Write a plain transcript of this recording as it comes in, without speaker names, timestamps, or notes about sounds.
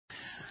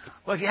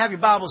Well, if you have your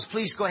Bibles,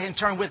 please go ahead and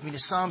turn with me to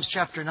Psalms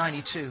chapter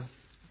 92.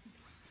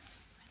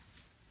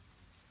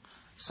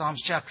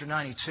 Psalms chapter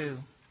 92.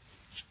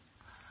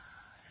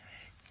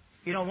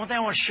 You know, one thing I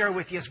want to share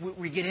with you as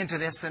we get into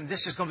this, and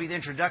this is going to be the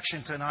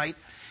introduction tonight.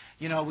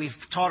 You know,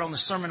 we've taught on the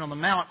Sermon on the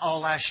Mount all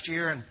last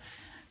year, and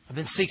I've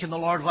been seeking the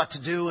Lord what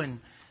to do,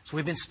 and so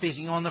we've been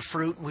speaking on the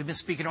fruit, and we've been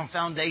speaking on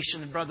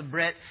foundation. And Brother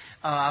Brett,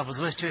 I was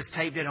listening to his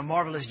tape, did a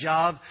marvelous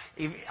job.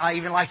 I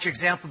even liked your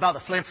example about the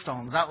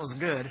Flintstones. That was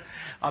good.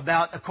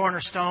 About the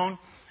cornerstone,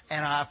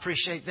 and I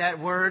appreciate that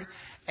word.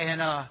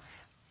 And I'm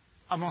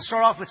going to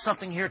start off with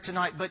something here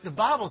tonight, but the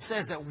Bible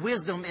says that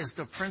wisdom is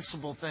the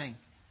principal thing.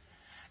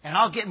 And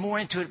I'll get more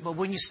into it, but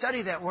when you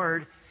study that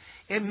word,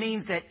 it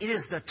means that it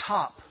is the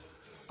top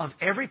of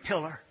every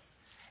pillar,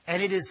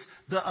 and it is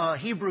the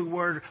Hebrew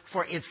word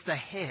for it's the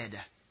head.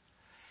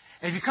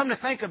 And if you come to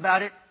think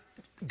about it,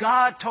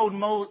 God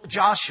told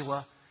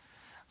Joshua,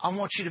 I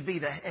want you to be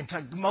and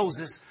to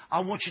Moses, I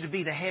want you to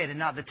be the head and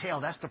not the tail.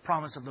 That's the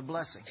promise of the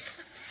blessing.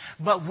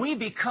 But we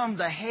become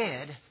the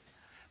head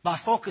by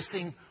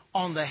focusing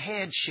on the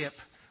headship,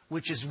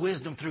 which is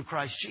wisdom through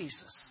Christ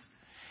Jesus.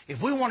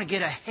 If we want to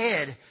get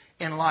ahead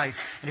in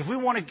life, and if we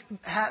want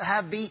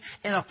to be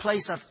in a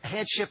place of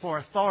headship or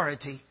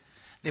authority,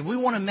 then we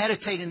want to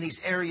meditate in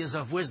these areas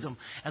of wisdom.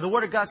 And the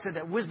Word of God said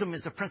that wisdom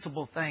is the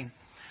principal thing.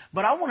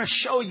 But I want to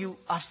show you,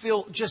 I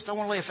want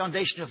to lay a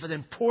foundation for the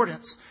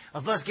importance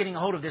of us getting a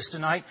hold of this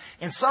tonight.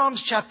 In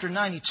Psalms chapter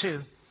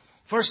 92,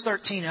 verse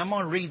 13, I'm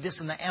going to read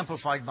this in the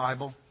Amplified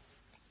Bible.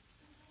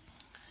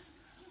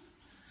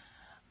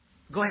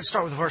 Go ahead and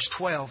start with verse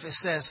 12. It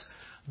says,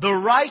 the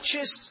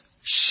righteous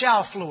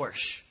shall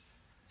flourish.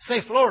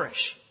 Say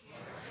flourish.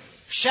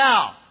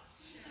 Shall.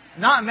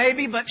 Not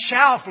maybe, but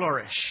shall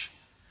flourish.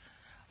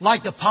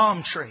 Like the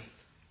palm tree.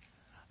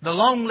 The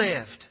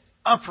long-lived,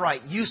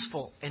 upright,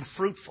 useful, and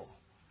fruitful.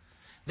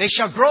 They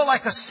shall grow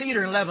like a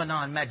cedar in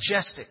Lebanon,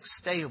 majestic,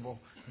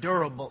 stable,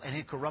 durable, and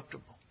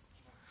incorruptible.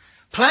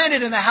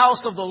 Planted in the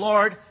house of the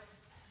Lord,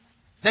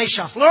 they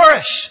shall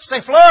flourish. Say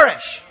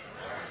flourish.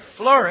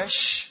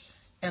 Flourish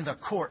in the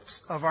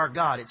courts of our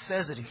God. It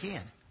says it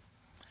again.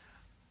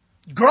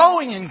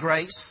 Growing in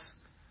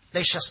grace,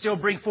 they shall still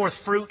bring forth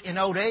fruit in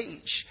old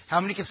age.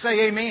 How many can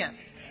say amen? Amen.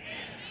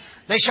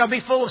 They shall be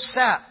full of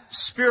sap,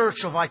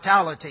 spiritual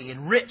vitality,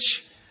 and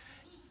rich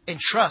in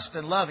trust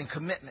and love and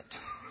commitment.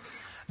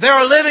 There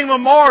are living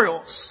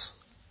memorials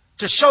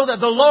to show that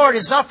the Lord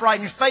is upright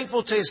and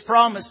faithful to His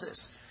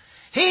promises.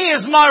 He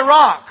is my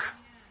rock,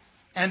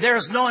 and there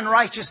is no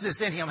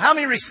unrighteousness in Him. How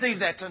many receive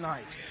that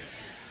tonight?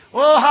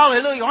 Oh,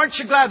 hallelujah. Aren't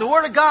you glad? The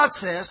Word of God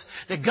says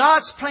that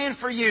God's plan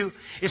for you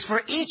is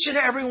for each and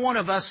every one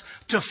of us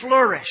to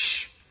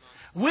flourish.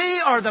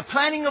 We are the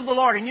planting of the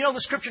Lord. And you know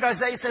the scripture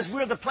Isaiah says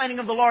we're the planting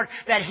of the Lord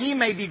that He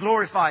may be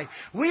glorified.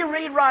 We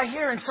read right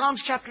here in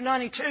Psalms chapter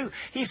 92,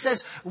 He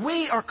says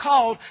we are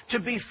called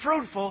to be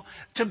fruitful,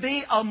 to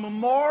be a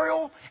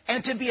memorial,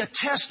 and to be a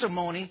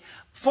testimony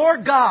for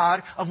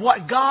God of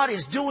what God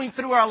is doing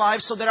through our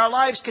lives so that our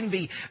lives can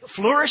be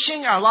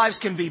flourishing, our lives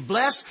can be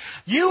blessed.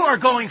 You are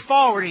going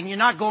forward and you're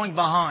not going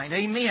behind.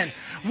 Amen.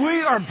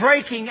 We are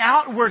breaking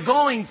out. We're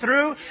going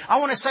through. I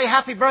want to say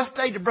happy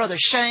birthday to Brother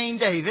Shane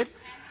David.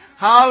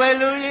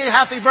 Hallelujah.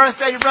 Happy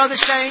birthday to Brother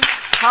Shane.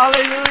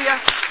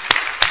 Hallelujah.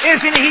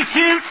 Isn't he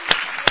cute?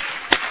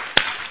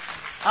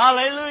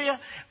 Hallelujah.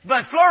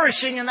 But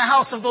flourishing in the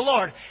house of the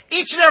Lord.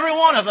 Each and every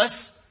one of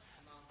us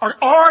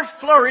are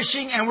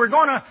flourishing, and we're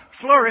going to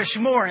flourish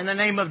more in the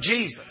name of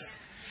Jesus.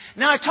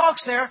 Now it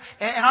talks there,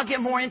 and I'll get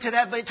more into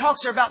that, but it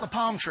talks there about the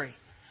palm tree.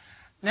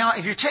 Now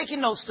if you're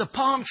taking notes, the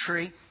palm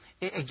tree,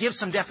 it gives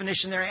some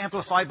definition there,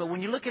 amplified, but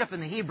when you look it up in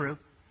the Hebrew,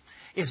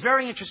 it's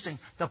very interesting.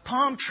 The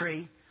palm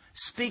tree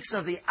speaks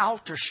of the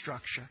outer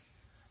structure,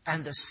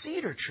 and the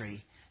cedar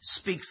tree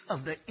speaks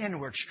of the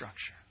inward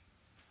structure.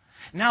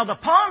 Now, the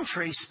palm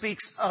tree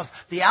speaks of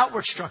the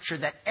outward structure,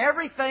 that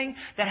everything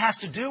that has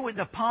to do with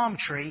the palm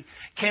tree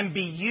can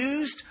be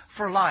used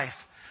for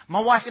life. My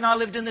wife and I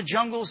lived in the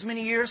jungles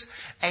many years,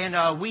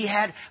 and we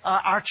had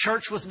our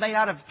church was made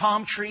out of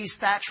palm trees,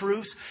 thatch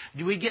roofs.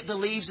 We'd get the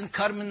leaves and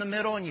cut them in the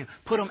middle, and you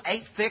put them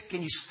 8 thick.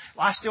 And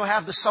I still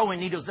have the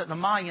sewing needles that the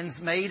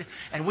Mayans made,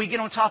 and we'd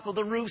get on top of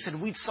the roofs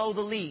and we'd sew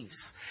the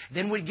leaves.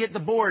 Then we'd get the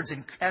boards,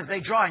 and as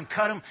they dry, and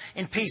cut them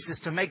in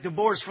pieces to make the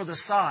boards for the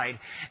side.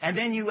 And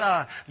then you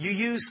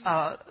use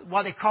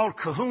what they call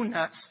cahoon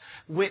nuts,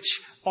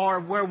 which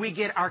are where we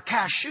get our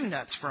cashew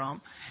nuts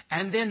from.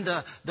 And then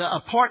the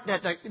part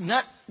that the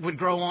nut would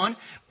grow on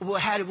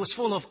was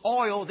full of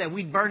oil that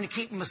we'd burn to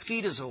keep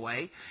mosquitoes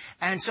away.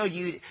 And so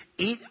you'd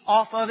eat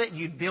off of it.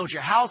 You'd build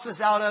your houses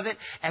out of it.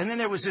 And then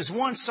there was this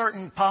one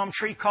certain palm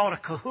tree called a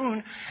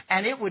cahoon,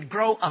 and it would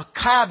grow a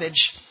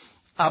cabbage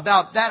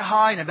about that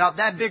high and about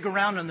that big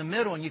around in the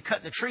middle. And you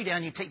cut the tree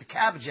down, you take the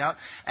cabbage out,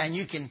 and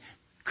you can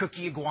cook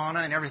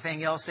iguana and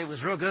everything else. It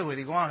was real good with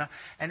iguana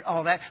and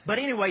all that. But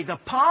anyway, the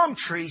palm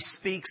tree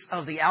speaks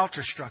of the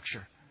outer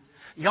structure.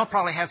 Y'all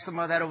probably have some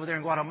of that over there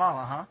in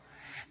Guatemala, huh?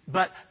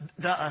 But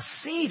the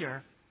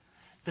cedar,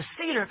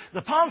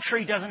 the palm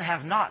tree doesn't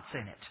have knots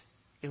in it.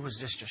 It was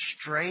just a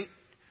straight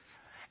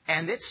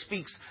And it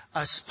speaks,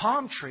 a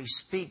palm tree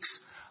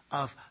speaks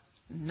of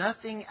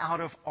nothing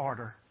out of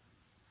order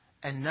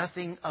and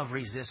nothing of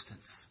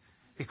resistance,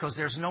 because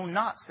there's no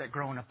knots that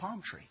grow in a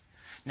palm tree.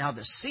 Now,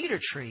 the cedar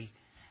tree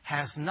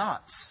has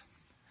knots.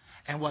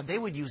 And what they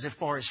would use it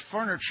for is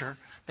furniture.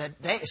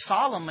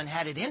 Solomon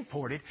had it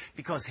imported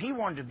because he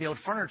wanted to build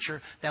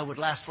furniture that would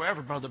last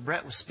forever. Brother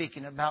Brett was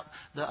speaking about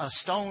the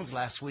stones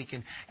last week.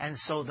 And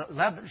so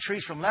the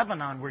trees from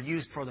Lebanon were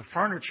used for the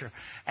furniture,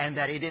 and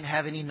that it didn't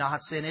have any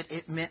knots in it.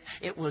 It meant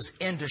it was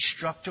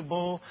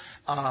indestructible.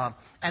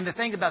 And the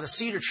thing about a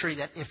cedar tree,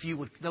 that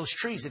those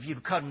trees, if you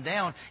cut them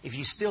down, if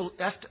you still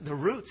left the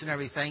roots and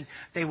everything,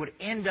 they would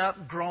end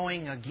up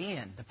growing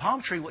again. The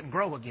palm tree wouldn't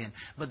grow again,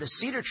 but the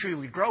cedar tree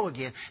would grow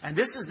again. And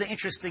this is the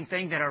interesting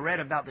thing that I read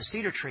about the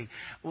cedar tree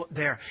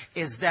there,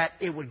 is that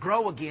it would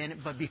grow again,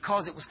 but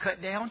because it was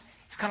cut down,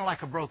 it's kind of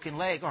like a broken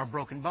leg or a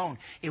broken bone.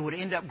 It would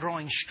end up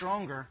growing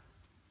stronger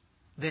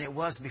than it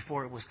was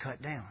before it was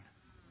cut down.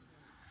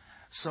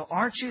 So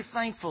aren't you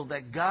thankful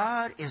that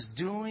God is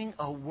doing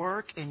a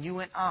work in you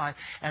and I,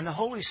 and the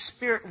Holy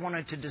Spirit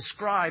wanted to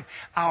describe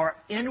our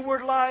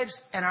inward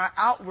lives and our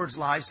outward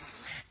lives,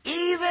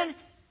 even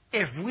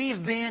if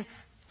we've been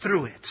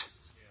through it.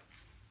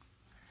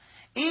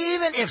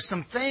 Even if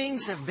some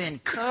things have been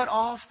cut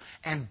off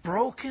and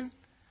broken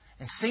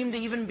and seem to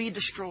even be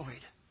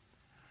destroyed,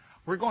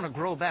 we're going to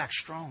grow back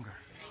stronger.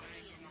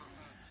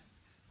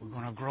 We're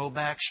going to grow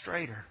back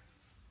straighter.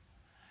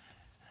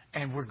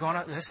 And we're going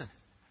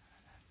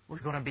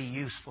to be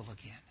useful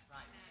again.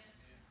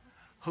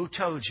 Who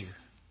told you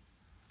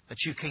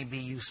that you can't be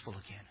useful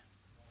again?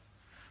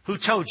 Who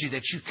told you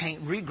that you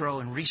can't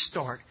regrow and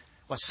restart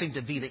what seemed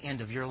to be the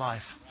end of your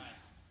life?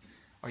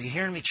 Are you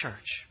hearing me,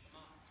 church?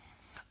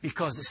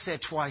 Because it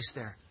said twice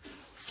there,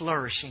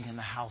 flourishing in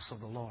the house of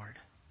the Lord.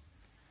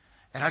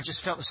 And I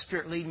just felt the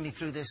Spirit leading me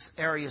through this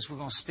area as we're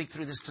going to speak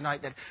through this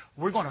tonight, that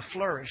we're going to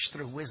flourish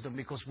through wisdom,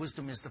 because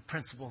wisdom is the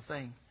principal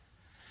thing.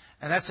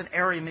 And that's an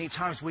area many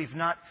times we've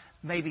not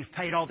maybe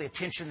paid all the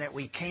attention that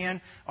we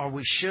can or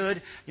we should.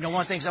 You know,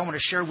 one of the things I want to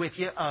share with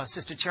you,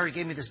 Sister Terry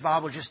gave me this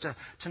Bible just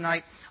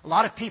tonight. A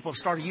lot of people have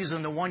started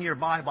using the one-year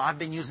Bible. I've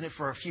been using it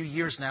for a few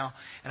years now.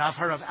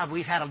 And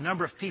we've had a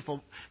number of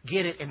people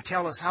get it and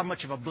tell us how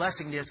much of a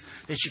blessing it is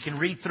that you can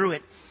read through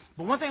it.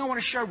 But one thing I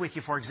want to share with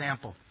you, for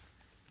example,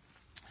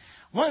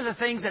 one of the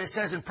things that it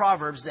says in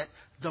Proverbs, that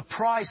the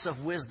price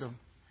of wisdom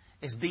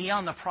is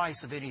beyond the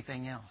price of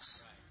anything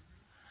else.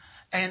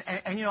 And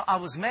you know, I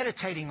was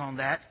meditating on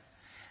that,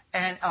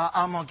 and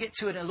I'm going to get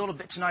to it in a little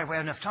bit tonight if we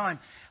have enough time.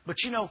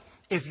 But you know,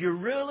 if you're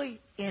really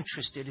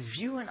interested, if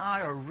you and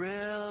I are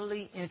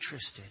really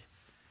interested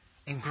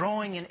in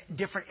growing in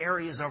different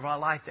areas of our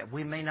life that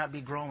we may not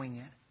be growing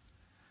in,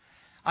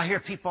 I hear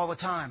people all the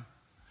time,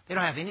 they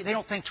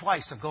don't think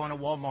twice of going to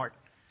Walmart,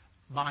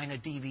 buying a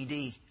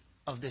DVD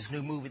of this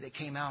new movie that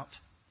came out,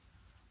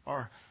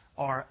 or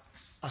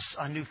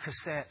a new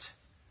cassette.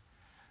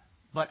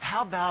 But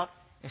how about,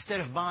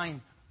 instead of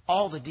buying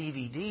all the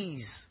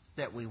DVDs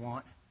that we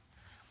want,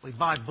 we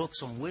buy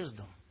books on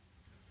wisdom.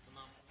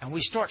 And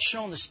we start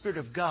showing the Spirit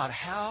of God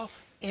how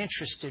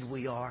interested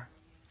we are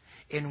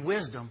in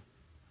wisdom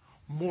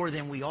more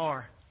than we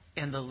are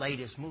in the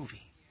latest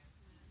movie.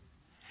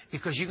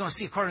 Because you're going to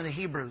see, according to the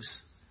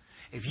Hebrews,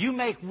 if you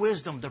make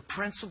wisdom the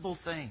principal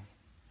thing,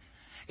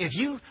 if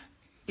you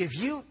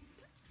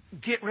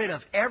get rid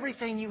of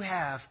everything you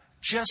have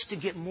just to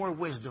get more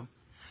wisdom,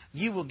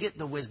 you will get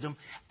the wisdom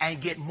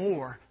and get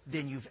more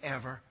than you've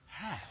ever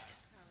had.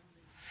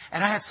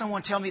 And I had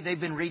someone tell me they've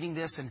been reading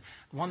this, and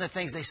one of the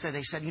things they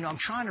said, you know, I'm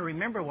trying to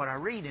remember what I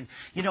read. And,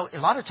 you know, a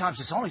lot of times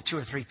it's only 2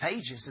 or 3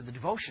 pages of the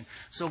devotion.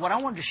 So what I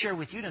wanted to share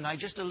with you tonight,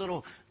 just a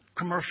little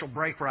commercial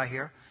break right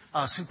here,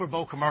 Super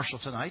Bowl commercial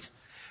tonight.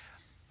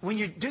 When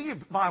you do your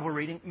Bible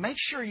reading, make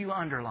sure you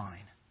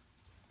underline.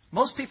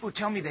 Most people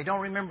tell me they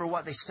don't remember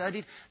what they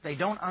studied. They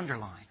don't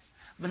underline.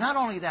 But not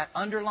only that,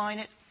 underline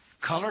it,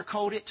 color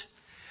code it.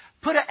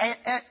 Put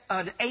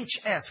an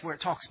HS where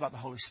it talks about the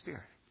Holy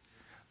Spirit.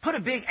 Put a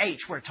big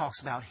H where it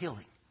talks about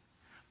healing.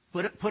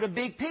 Put a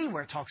big P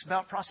where it talks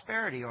about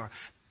prosperity, or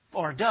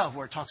a dove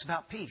where it talks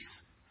about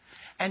peace.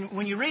 And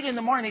when you read in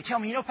the morning, they tell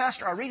me, you know,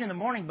 Pastor, I read in the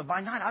morning, but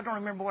by night I don't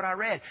remember what I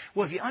read.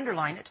 Well, if you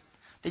underline it,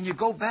 then you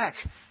go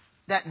back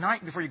that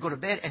night before you go to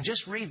bed and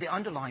just read the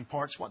underlined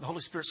parts, what the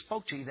Holy Spirit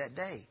spoke to you that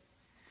day.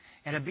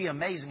 And it'd be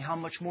amazing how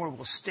much more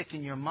will stick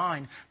in your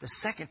mind the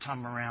second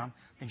time around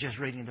than just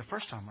reading it the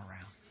first time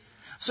around.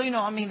 So, you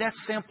know, I mean,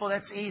 that's simple,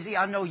 that's easy.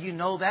 I know you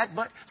know that,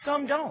 but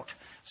some don't.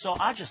 So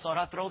I just thought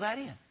I'd throw that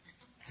in.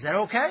 Is that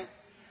okay?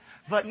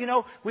 But, you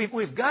know,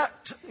 we've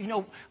got to, you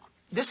know,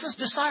 this is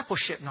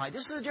discipleship night.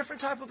 This is a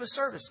different type of a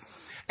service.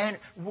 And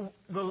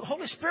the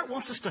Holy Spirit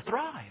wants us to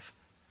thrive.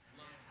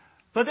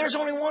 But there's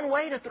only one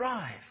way to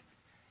thrive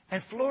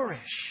and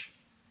flourish.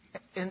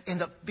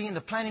 Being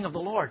the planning of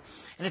the Lord.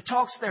 And it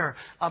talks there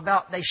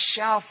about they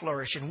shall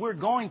flourish, and we're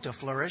going to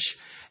flourish.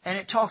 And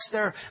it talks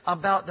there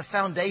about the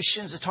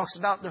foundations. It talks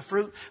about the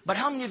fruit. But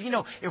how many of you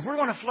know, if we're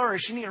going to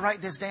flourish, you need to write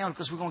this down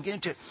because we're going to get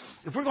into it.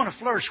 If we're going to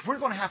flourish, we're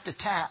going to have to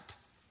tap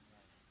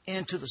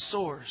into the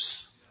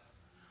source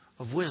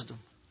of wisdom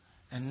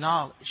and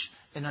knowledge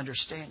and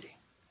understanding.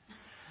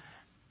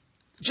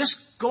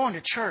 Just going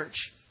to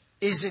church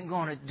isn't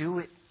going to do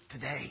it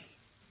today.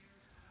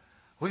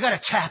 We got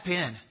to tap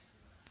in.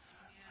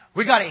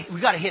 We got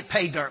to hit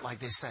pay dirt, like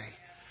they say.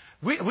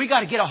 We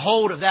got to get a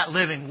hold of that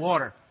living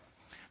water.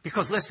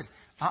 Because listen,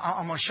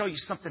 I'm going to show you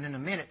something in a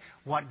minute.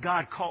 What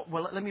God called.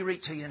 Well, let me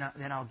read to you, and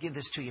then I'll give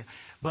this to you.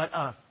 But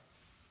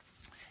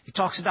it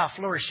talks about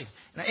flourishing.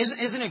 Now,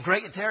 isn't it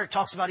great there? It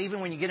talks about even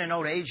when you get an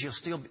old age, you'll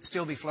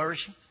still be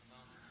flourishing.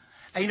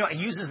 And it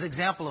uses the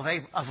example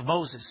of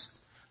Moses.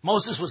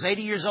 Moses was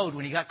 80 years old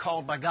when he got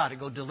called by God to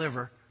go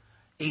deliver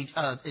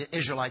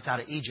Israelites out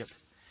of Egypt.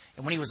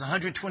 And when he was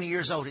 120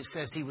 years old, it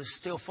says he was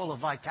still full of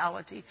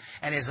vitality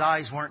and his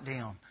eyes weren't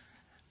dim.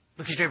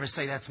 Look at your neighbor and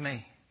say, that's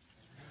me.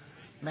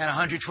 Man,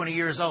 120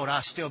 years old,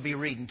 I'll still be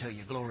reading to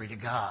you. Glory to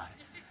God.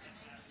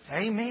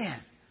 Amen.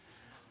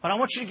 But I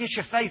want you to get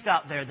your faith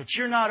out there that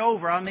you're not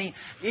over. I mean,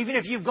 even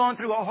if you've gone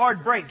through a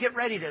hard break, get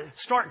ready to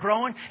start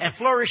growing and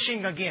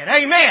flourishing again.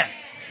 Amen.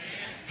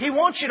 He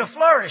wants you to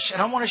flourish,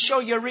 and I want to show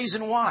you a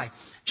reason why.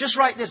 Just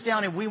write this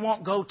down, and we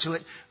won't go to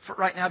it for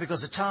right now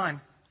because of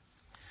time.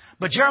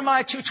 But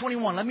Jeremiah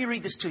 2:21, let me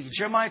read this to you.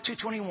 Jeremiah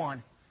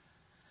 2:21.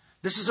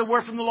 This is a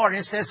word from the Lord, and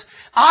it says,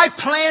 I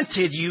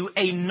planted you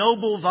a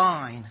noble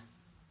vine,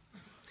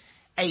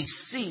 a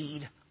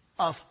seed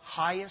of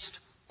highest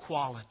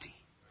quality.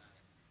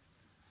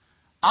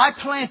 I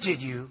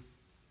planted you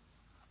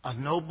a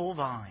noble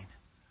vine,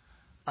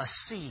 a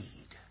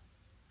seed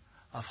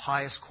of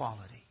highest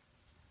quality.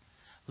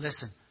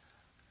 Listen,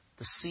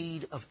 the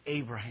seed of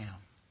Abraham.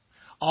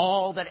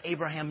 All that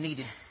Abraham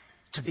needed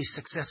to be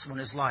successful in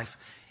his life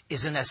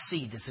is in that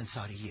seed that's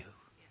inside of you.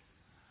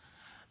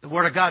 The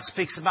Word of God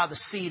speaks about the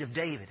seed of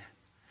David.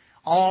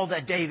 All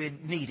that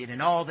David needed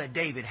and all that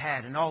David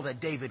had and all that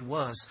David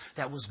was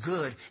that was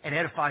good and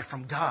edified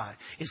from God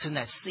is in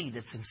that seed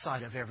that's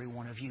inside of every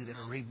one of you that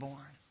are reborn.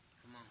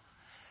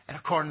 And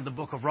according to the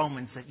book of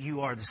Romans, that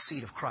you are the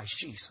seed of Christ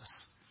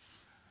Jesus.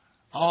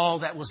 All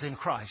that was in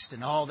Christ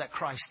and all that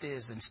Christ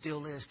is and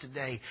still is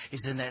today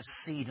is in that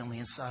seed on the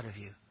inside of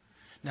you.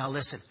 Now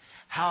listen,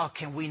 how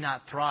can we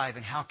not thrive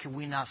and how can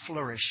we not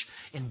flourish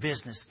in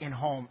business, in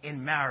home,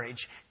 in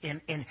marriage,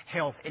 in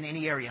health, in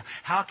any area?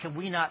 How can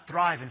we not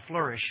thrive and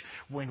flourish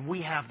when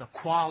we have the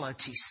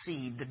quality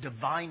seed, the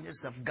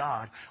divineness of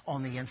God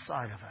on the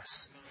inside of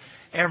us?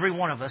 Every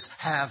one of us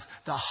have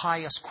the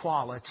highest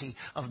quality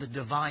of the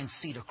divine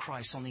seed of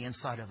Christ on the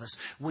inside of us.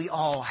 We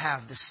all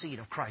have the seed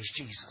of Christ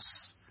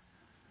Jesus.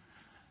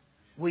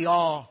 We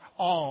all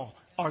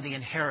are the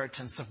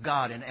inheritance of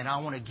God. And I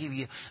want to give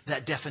you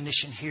that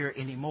definition here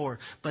anymore.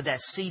 But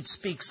that seed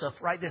speaks of,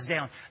 write this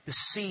down, the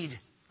seed,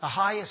 the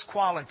highest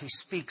quality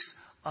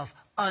speaks of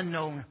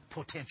unknown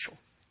potential.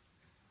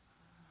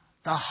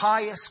 The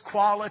highest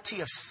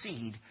quality of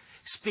seed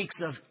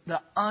speaks of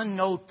the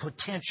unknown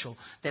potential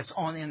that's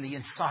in the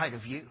inside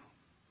of you.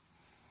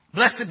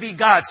 Blessed be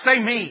God.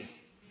 Say me.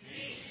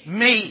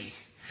 Me.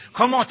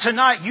 Come on,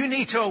 tonight you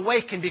need to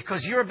awaken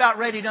because you're about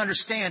ready to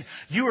understand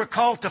you are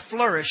called to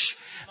flourish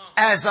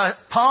as a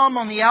palm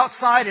on the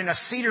outside and a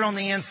cedar on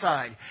the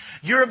inside.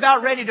 You're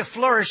about ready to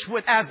flourish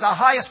as the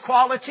highest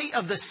quality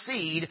of the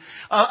seed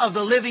of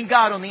the living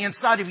God on the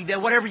inside of you.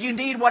 That whatever you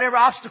need, whatever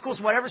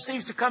obstacles, whatever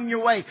seems to come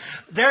your way,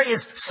 there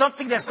is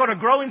something that's going to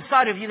grow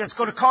inside of you that's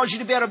going to cause you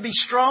to be able to be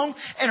strong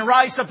and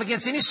rise up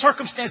against any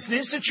circumstance and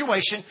any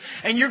situation.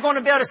 And you're going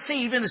to be able to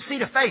see even the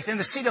seed of faith and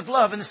the seed of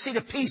love and the seed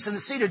of peace and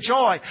the seed of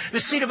joy, the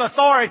seed of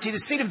authority, the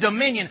seed of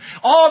dominion.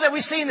 All that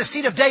we see in the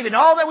seed of David,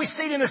 all that we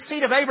see in the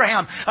seed of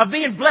Abraham, of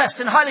being blessed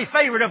and highly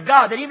favored of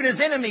God, that even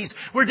his enemies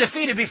were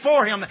defeated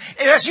before him.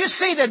 As you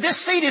see that this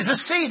seed is a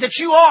seed that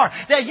you are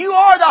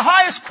the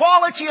highest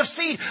quality of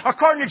seed,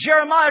 according to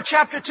Jeremiah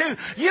chapter 2.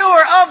 You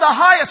are of the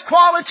highest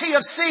quality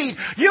of seed.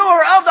 You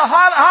are of the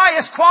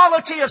highest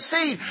quality of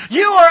seed.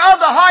 You are of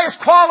the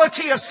highest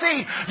quality of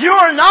seed. You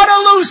are not a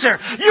loser.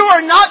 You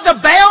are not the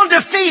bound,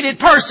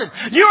 defeated person.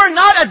 You are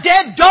not a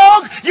dead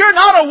dog. You're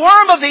not a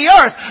worm of the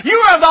earth.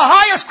 You are of the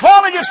highest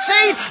quality of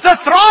seed, the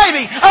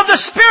thriving of the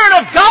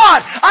Spirit of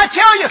God. I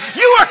tell you,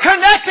 you are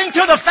connecting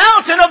to the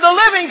fountain of the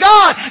living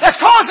God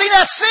that's causing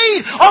that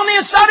seed on the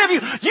inside of you.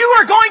 You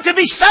are going to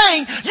be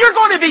saying, you're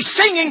going to be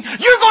singing,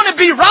 you're going to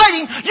be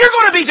writing, you're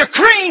going to be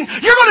decreeing,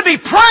 you're going to be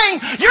praying,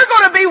 you're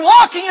going to be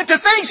walking into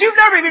things you've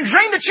never even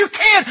dreamed that you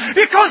can,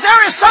 because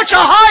there is such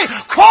a high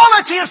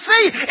quality of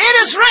seed. It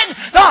is written,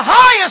 the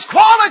highest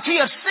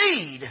quality of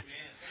seed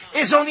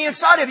is on the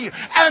inside of you.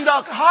 And the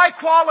high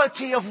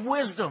quality of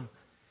wisdom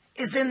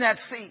is in that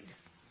seed.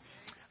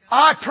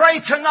 I pray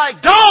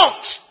tonight,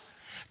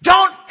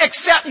 don't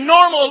accept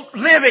normal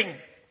living.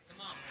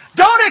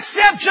 Don't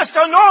accept just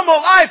a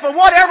normal life or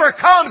whatever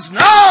comes.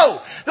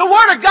 No! The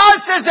Word of God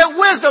says that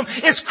wisdom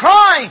is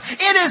crying.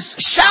 It is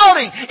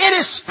shouting. It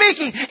is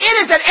speaking. It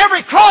is at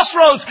every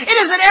crossroads. It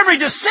is at every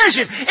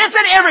decision. It's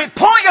at every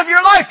point of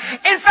your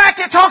life. In fact,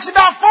 it talks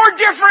about 4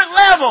 different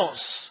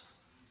levels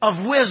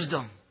of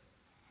wisdom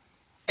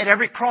at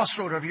every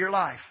crossroad of your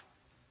life.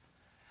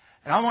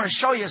 And I want to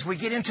show you as we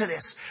get into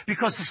this,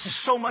 because this is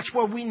so much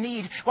what we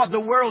need, what the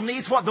world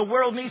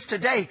needs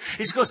today.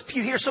 Is because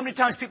you hear so many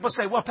times people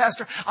say, well,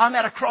 Pastor, I'm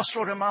at a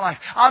crossroad in my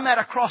life. I'm at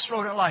a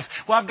crossroad in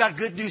life. Well, I've got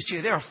good news to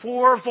you. There are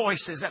 4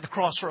 voices at the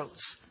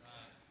crossroads.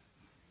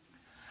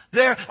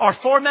 There are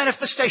 4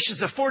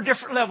 manifestations of 4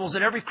 different levels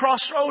at every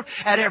crossroad,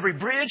 at every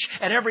bridge,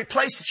 at every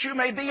place that you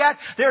may be at.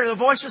 There are the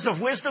voices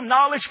of wisdom,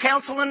 knowledge,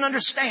 counsel, and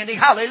understanding.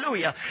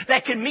 Hallelujah.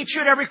 That can meet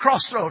you at every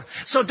crossroad.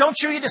 So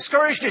don't you get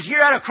discouraged if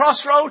you're at a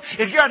crossroad,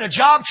 if you're at a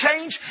job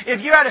change,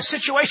 if you're at a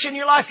situation in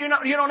your life you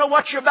don't know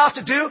what you're about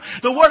to do.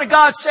 The Word of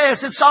God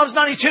says in Psalms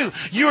 92,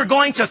 you are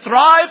going to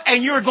thrive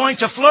and you are going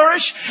to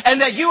flourish,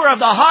 and that you are of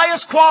the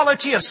highest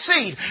quality of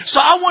seed. So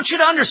I want you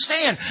to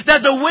understand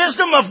that the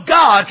wisdom of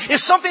God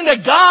is something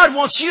that God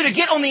wants you to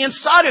get on the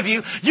inside of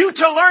you. You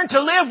to learn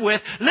to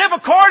live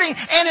according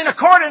and in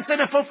accordance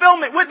and in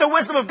fulfillment with the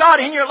wisdom of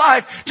God in your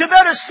life, to be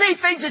able to see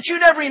things that you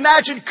never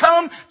imagined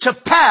come to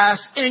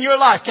pass in your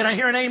life. Can I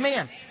hear an amen?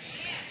 Amen.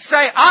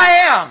 Say, I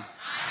am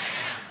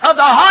of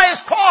the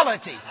highest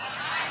quality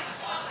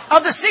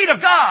of the seed of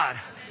God.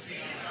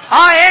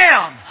 I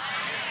am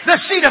the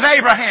seed of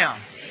Abraham.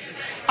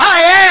 I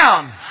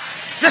am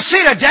the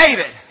seed of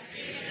David.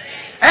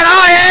 And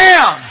I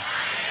am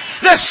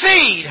the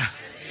seed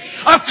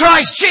of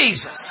Christ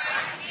Jesus.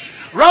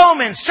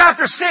 Romans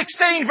chapter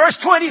 16 verse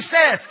 20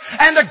 says,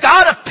 and the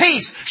God of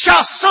peace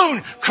shall soon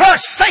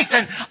crush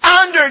Satan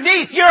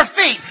underneath your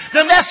feet.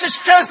 The Message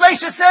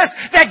translation says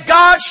that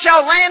God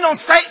shall land on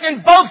Satan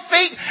in both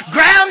feet,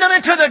 ground him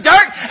into the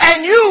dirt,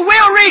 and you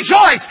will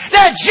rejoice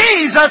that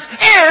Jesus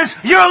is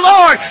your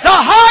Lord.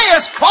 The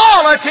highest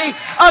quality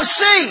of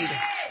seed.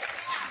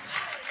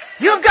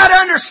 You've got to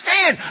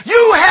understand, you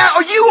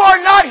are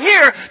not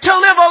here to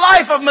live a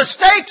life of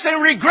mistakes and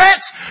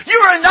regrets. You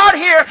are not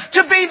here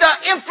to be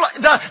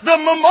the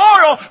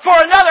memorial for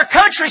another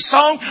country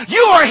song.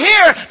 You are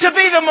here to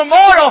be the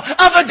memorial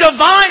of a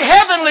divine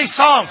heavenly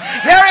song.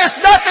 There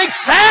is nothing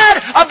sad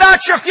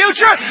about your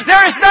future.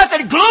 There is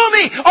nothing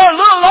gloomy or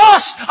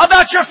lost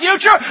about your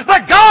future.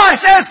 But God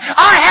says,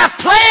 I have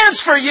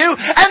plans for you,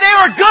 and they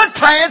are good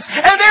plans,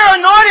 and they're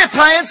anointed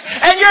plans,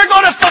 and you're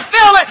going to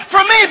fulfill it for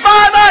me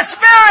by my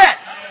Spirit.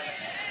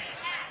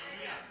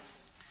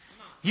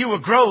 You will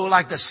grow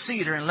like the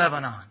cedar in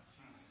Lebanon,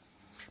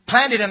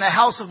 planted in the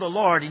house of the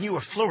Lord, and you will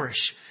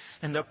flourish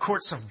in the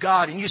courts of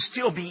God, and you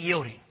still be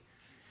yielding,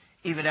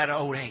 even at an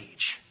old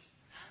age.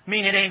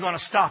 Meaning it ain't going to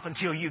stop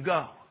until you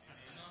go.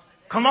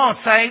 Come on,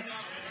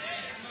 saints.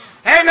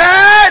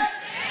 Amen.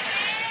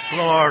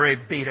 Glory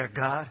be to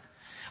God.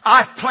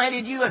 I've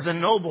planted you as a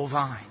noble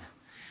vine,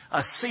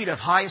 a seed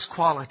of highest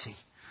quality.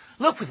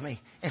 Look with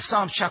me in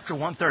Psalms chapter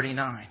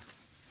 139.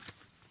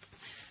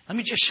 Let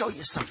me just show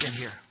you something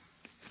here.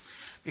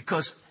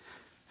 Because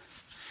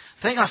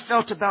the thing I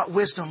felt about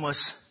wisdom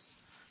was,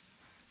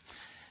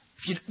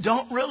 if you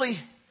don't really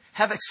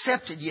have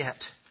accepted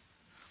yet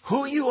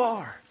who you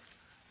are,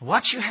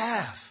 what you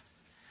have,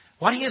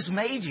 what He has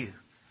made you,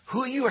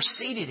 who you are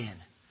seated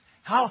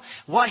in,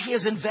 what He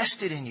has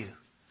invested in you,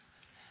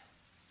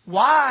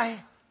 why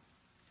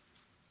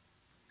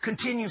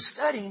continue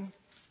studying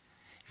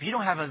if you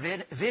don't have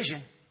a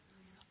vision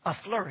of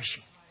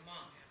flourishing?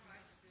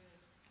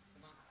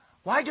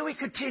 Why do we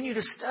continue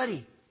to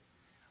study?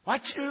 Why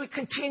do we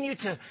continue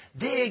to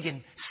dig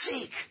and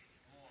seek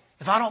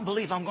if I don't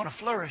believe I'm going to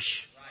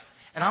flourish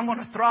and I'm going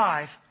to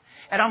thrive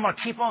and I'm going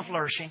to keep on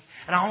flourishing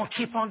and I'm going to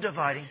keep on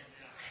dividing?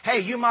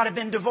 Hey, you might have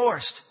been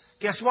divorced.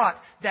 Guess what?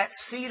 That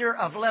cedar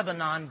of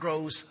Lebanon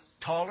grows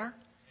taller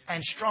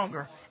and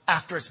stronger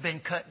after it's been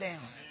cut down.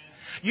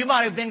 You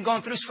might have been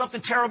going through something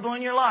terrible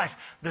in your life.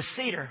 The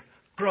cedar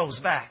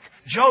grows back.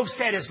 Job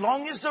said, as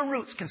long as the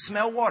roots can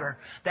smell water,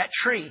 that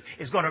tree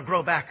is going to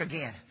grow back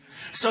again.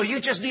 So you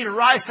just need to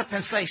rise up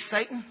and say,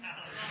 Satan,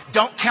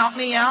 don't count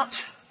me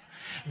out.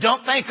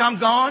 Don't think I'm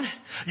gone.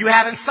 You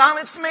haven't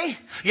silenced me.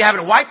 You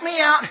haven't wiped me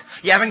out.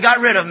 You haven't got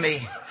rid of me.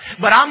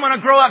 But I'm going to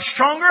grow up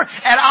stronger,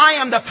 and I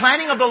am the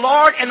planting of the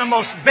Lord and the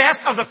most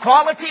best of the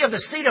quality of the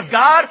seed of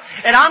God.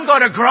 And I'm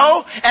going to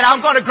grow, and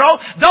I'm going to grow.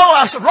 Though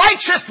a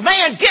righteous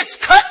man gets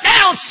cut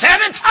down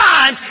 7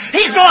 times,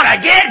 he's going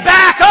to get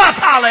back up.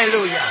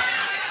 Hallelujah.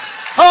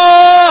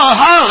 Oh,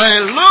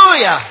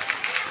 hallelujah.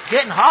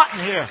 Getting hot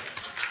in here.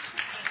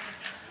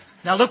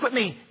 Now look with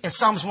me in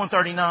Psalms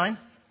 139,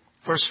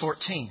 verse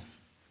 14.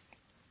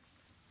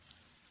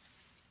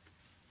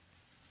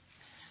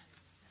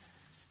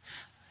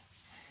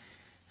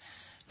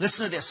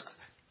 Listen to this.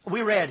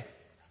 We read,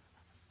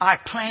 I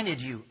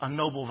planted you a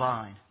noble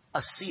vine,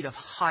 a seed of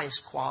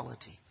highest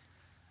quality,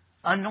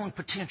 unknown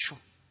potential.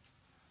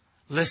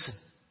 Listen,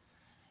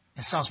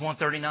 in Psalms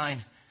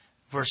 139,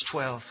 verse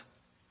 12.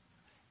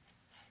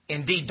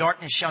 Indeed,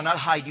 darkness shall not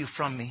hide you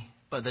from me,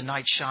 but the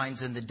night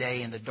shines in the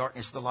day, and the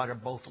darkness and the light are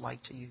both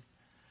light to you.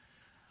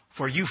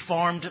 For you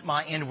formed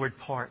my inward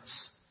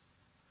parts.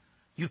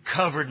 You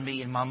covered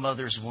me in my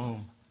mother's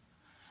womb.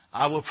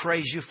 I will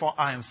praise you, for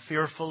I am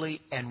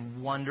fearfully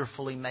and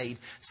wonderfully made.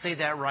 Say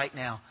that right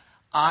now.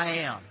 I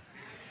am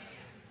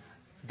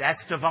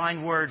That's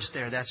divine words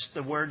there. That's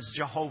the words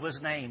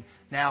Jehovah's name.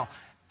 Now,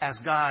 as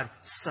God's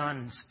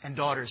sons and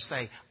daughters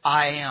say,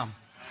 I am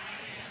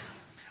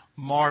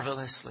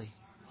marvelously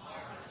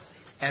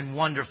and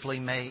wonderfully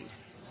made.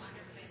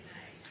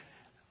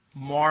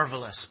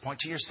 Marvelous. Point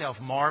to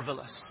yourself.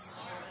 Marvelous.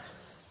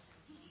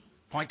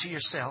 Point to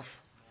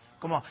yourself.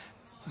 Come on.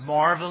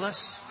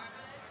 Marvelous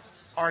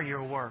are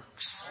your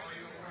works.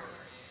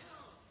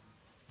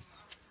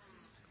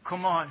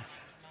 Come on.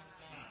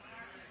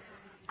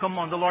 Come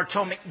on. The Lord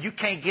told me you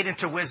can't get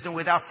into wisdom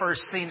without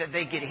first seeing that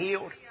they get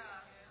healed.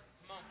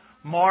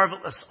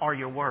 Marvelous are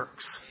your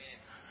works.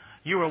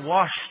 You are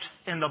washed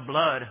in the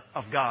blood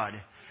of God.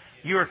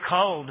 You are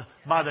called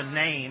by the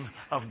name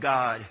of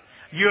God.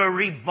 You are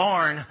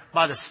reborn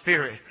by the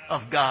Spirit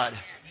of God.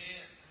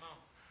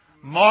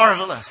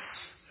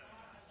 Marvelous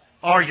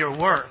are your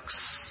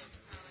works.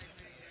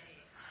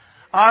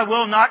 I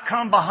will not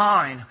come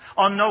behind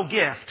on no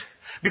gift,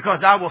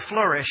 because I will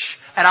flourish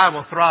and I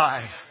will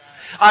thrive.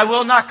 I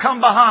will not come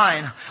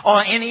behind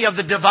on any of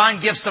the divine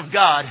gifts of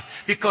God,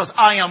 because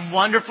I am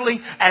wonderfully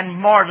and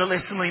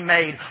marvelously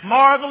made.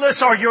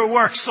 Marvelous are your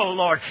works, O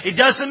Lord. It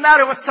doesn't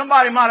matter what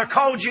somebody might have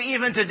called you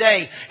even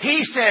today.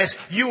 He says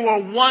you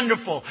are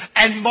wonderful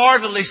and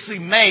marvelously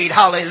made.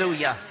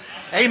 Hallelujah.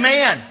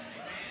 Amen.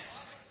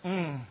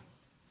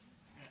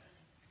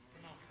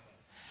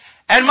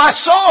 And my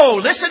soul,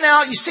 listen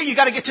now, you see, you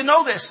got to get to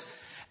know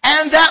this.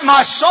 And that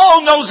my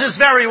soul knows this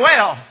very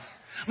well.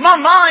 My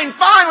mind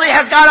finally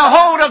has got a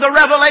hold of the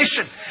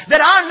revelation that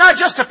I'm not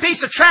just a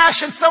piece of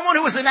trash and someone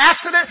who was in an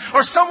accident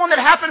or someone that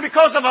happened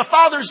because of a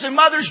father's and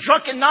mother's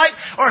drunken night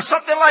or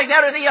something like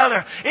that or the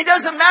other. It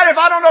doesn't matter if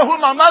I don't know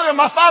who my mother and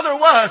my father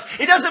was.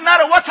 It doesn't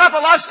matter what type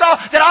of lifestyle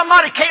that I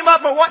might have came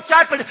up or what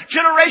type of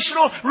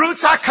generational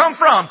roots I come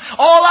from.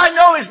 All I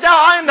know is now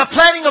I am the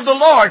planting of the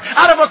Lord.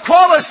 Out of a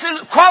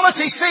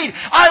quality seed,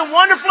 I am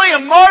wonderfully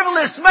and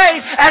marvelous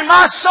made, and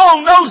my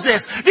soul knows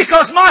this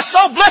because my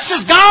soul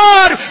blesses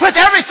God with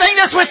everything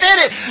that's within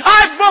it.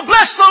 I will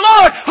bless the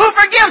Lord who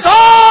forgives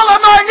all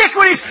of my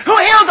iniquities, who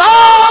heals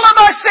all of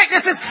my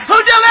sicknesses, who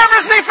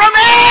delivers me from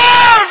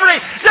every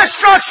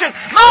destruction.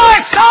 My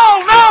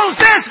soul knows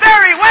this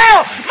very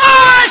well.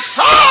 My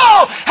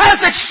soul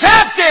has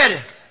accepted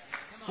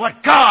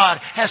what God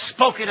has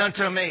spoken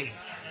unto me.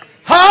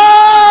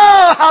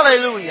 Oh,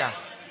 hallelujah.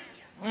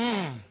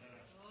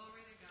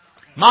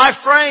 My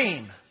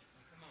frame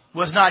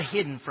was not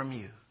hidden from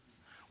you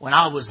when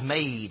I was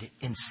made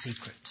in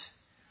secret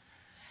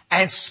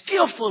and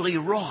skillfully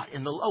wrought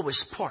in the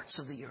lowest parts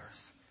of the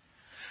earth.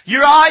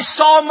 Your eyes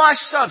saw my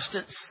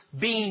substance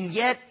being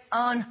yet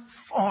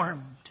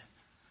unformed.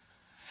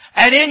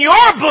 And in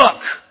your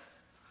book,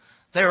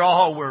 there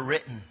all were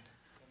written,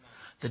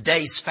 the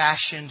days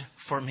fashioned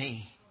for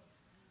me,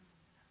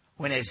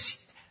 when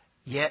as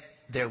yet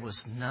there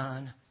was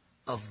none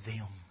of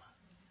them.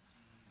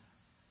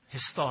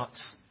 His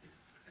thoughts,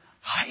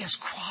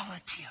 highest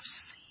quality of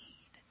seed.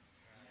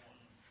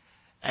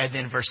 And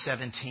then verse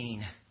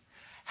 17,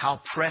 how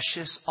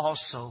precious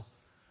also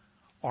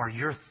are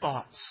your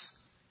thoughts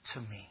to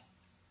me.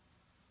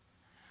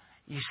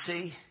 You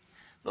see,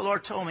 the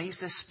Lord told me, He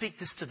says, speak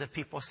this to the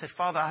people. I said,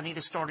 Father, I need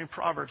to start in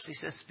Proverbs. He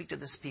says, speak to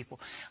this people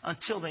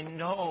until they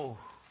know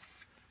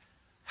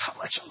how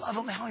much I love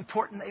them, how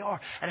important they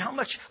are, and how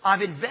much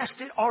I've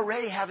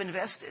already have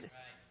invested.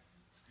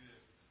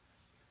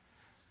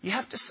 You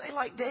have to say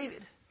like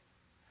David,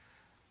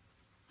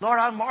 Lord,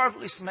 I'm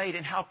marvelous made,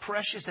 and how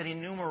precious and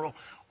innumerable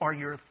are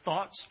your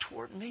thoughts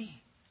toward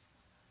me.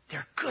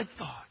 They're good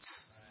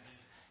thoughts.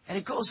 And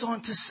it goes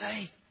on to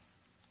say,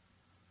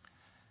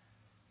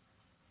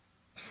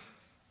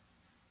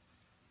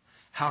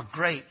 how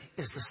great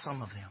is the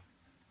sum of them.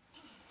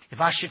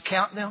 If I should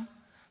count them,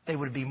 they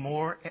would be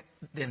more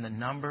than the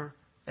number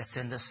that's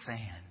in the sand.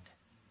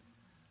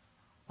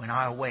 When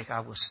I awake,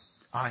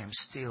 I am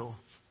still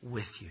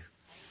with you.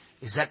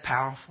 Is that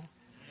powerful?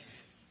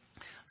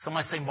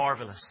 Somebody say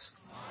marvelous.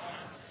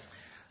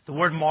 The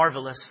word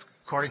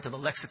marvelous, according to the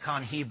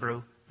Lexicon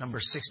Hebrew, number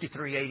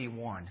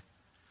 6381,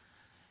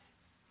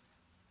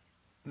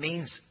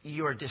 means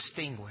you are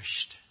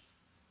distinguished.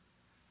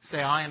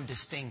 Say, I am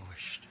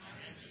distinguished.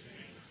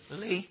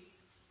 Lee,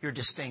 you're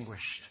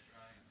distinguished.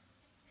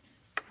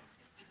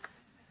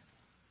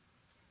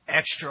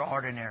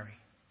 Extraordinary.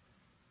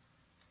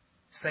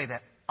 Say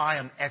that. I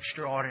am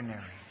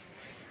extraordinary.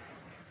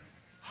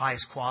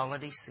 Highest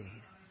quality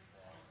seed.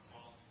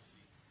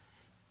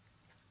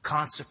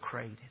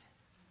 Consecrated.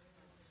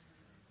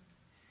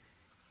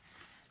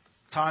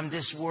 The time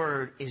this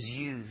word is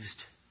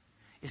used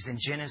is in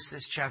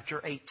Genesis chapter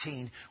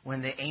 18,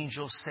 when the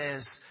angel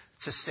says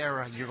to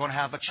Sarah, you're going to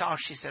have a child.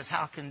 She says,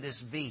 how can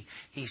this be?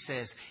 He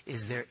says,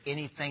 is there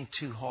anything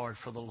too hard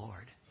for the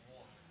Lord?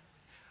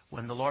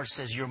 When the Lord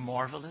says you're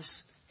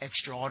marvelous,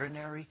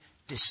 extraordinary,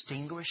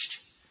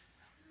 distinguished,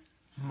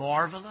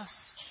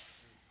 marvelous,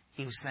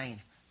 He was saying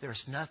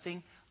there's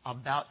nothing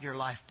about your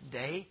life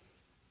today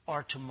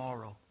or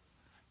tomorrow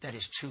that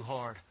is too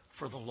hard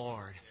for the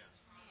Lord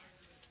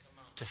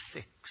to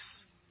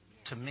fix,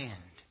 to mend,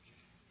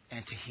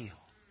 and to heal.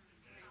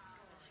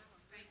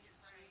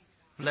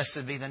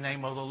 Blessed be the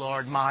name of the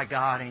Lord, my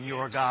God and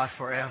your God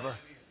forever.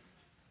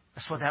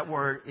 That's what that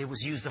word, it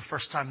was used the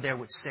first time there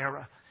with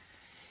Sarah.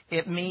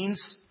 It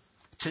means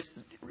to,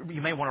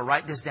 you may want to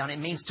write this down. It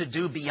means to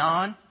do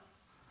beyond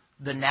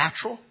the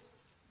natural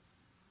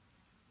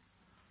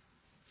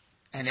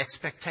and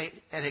expected.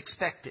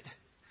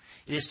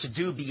 It is to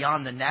do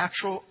beyond the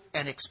natural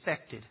and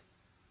expected.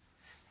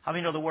 How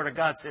many know the Word of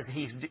God says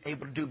He's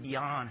able to do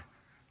beyond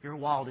your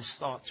wildest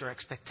thoughts or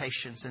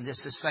expectations? And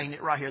this is saying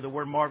it right here. The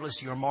word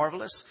marvelous, you're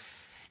marvelous.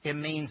 It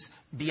means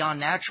beyond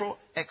natural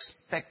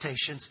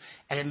expectations.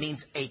 And it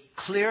means a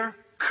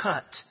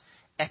clear-cut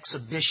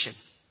exhibition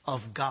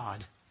of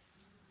God.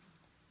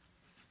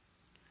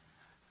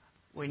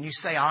 When you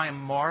say, I am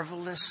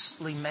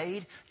marvelously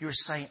made, you're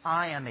saying,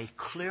 I am a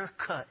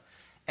clear-cut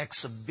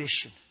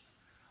exhibition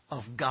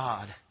of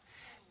God.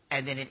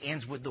 And then it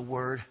ends with the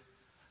word,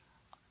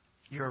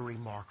 you're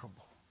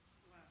remarkable.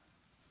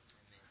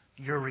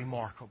 You're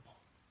remarkable.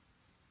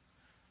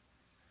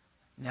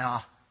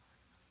 Now,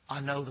 I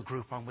know the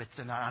group I'm with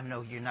tonight. I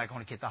know you're not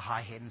going to get the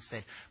high head and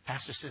say,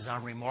 Pastor says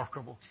I'm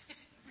remarkable.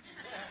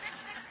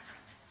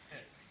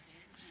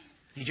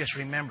 You just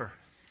remember,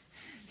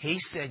 He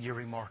said you're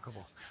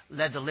remarkable.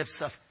 Let the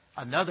lips of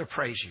another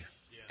praise you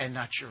and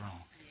not your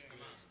own.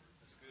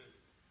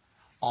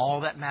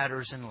 All that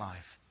matters in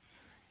life,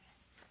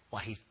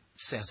 what He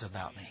says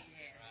about me.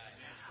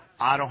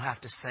 I don't have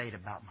to say it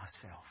about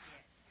myself.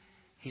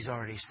 He's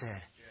already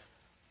said,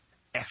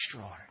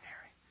 extraordinary.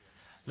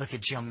 Look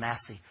at Jim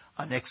Massey,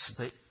 an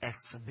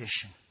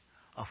exhibition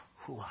of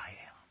who I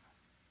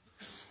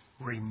am.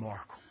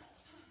 Remarkable.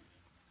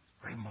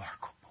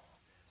 Remarkable.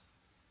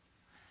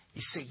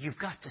 You see, you've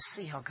got to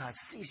see how God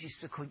sees you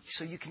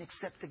so you can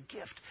accept the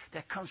gift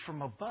that comes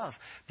from above,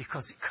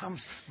 because it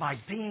comes by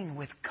being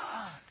with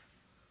God.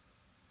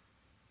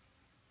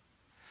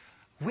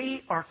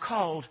 We are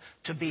called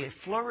to be a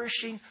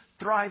flourishing,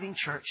 thriving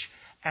church.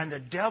 And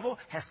the devil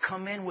has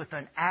come in with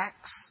an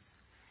axe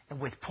and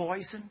with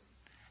poison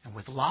and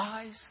with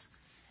lies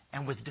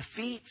and with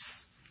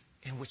defeats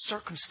and with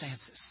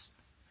circumstances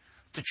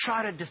to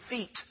try to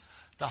defeat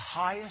the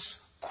highest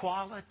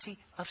quality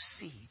of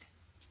seed.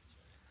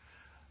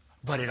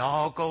 But it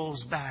all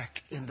goes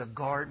back in the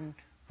garden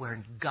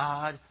where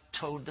God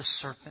told the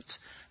serpent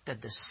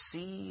that the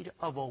seed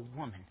of a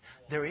woman,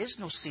 there is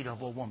no seed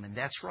of a woman.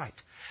 That's right.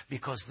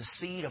 Because the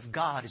seed of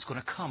God is going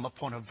to come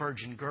upon a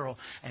virgin girl,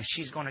 and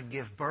she's going to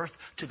give birth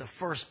to the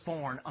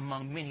firstborn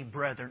among many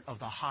brethren of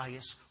the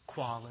highest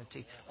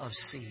quality of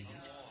seed.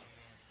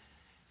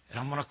 And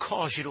I'm going to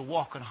cause you to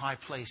walk in high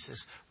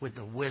places with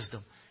the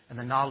wisdom and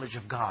the knowledge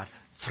of God,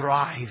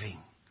 thriving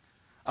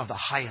of the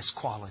highest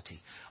quality,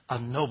 a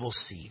noble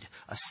seed,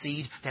 a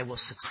seed that will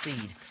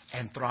succeed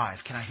and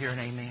thrive. Can I hear an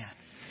amen?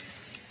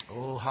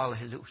 Oh,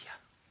 hallelujah.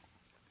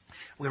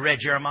 We read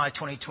Jeremiah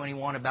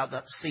 20:21 about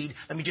the seed.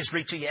 Let me just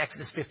read to you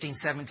Exodus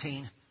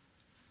 15:17.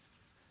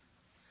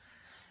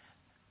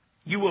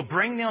 You will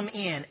bring them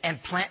in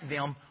and plant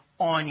them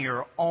on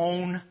your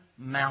own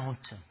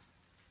mountain.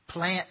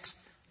 Plant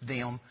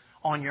them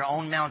on your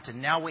own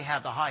mountain. Now we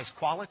have the highest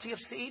quality of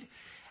seed,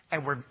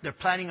 and the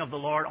planting of the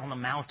Lord on the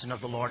mountain of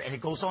the Lord. And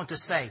it goes on to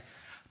say,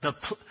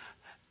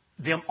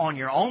 them on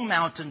your own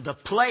mountain, the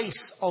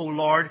place, O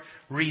Lord,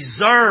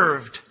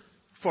 reserved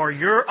for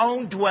your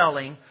own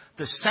dwelling,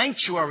 the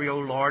sanctuary, O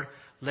Lord,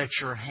 that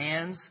your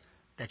hands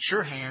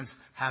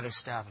have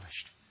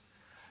established.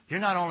 You're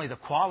not only the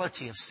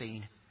quality of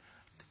seed,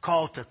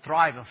 called to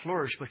thrive and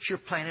flourish, but you're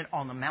planted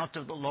on the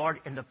mountain of the Lord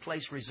in the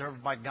place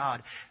reserved by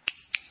God.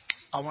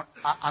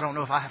 I don't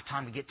know if I have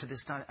time to get to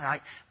this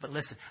tonight, but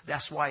listen,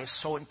 that's why it's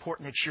so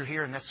important that you're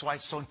here, and that's why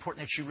it's so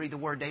important that you read the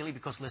Word daily,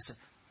 because listen,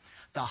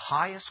 the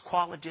highest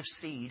quality of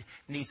seed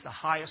needs the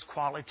highest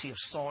quality of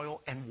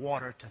soil and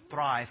water to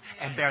thrive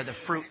and bear the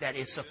fruit that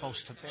it's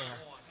supposed to bear.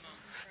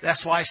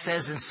 That's why it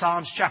says in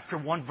Psalms chapter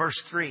 1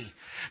 verse 3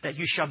 that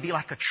you shall be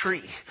like a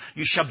tree.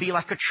 You shall be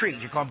like a tree.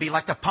 You're going to be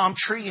like the palm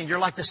tree and you're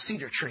like the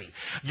cedar tree.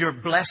 You're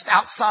blessed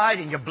outside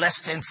and you're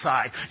blessed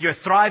inside. You're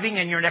thriving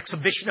and you're an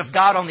exhibition of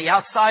God on the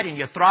outside, and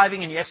you're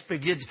thriving and you're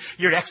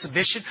an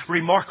exhibition,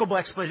 remarkable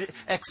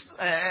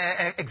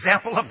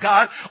example of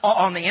God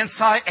on the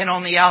inside and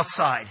on the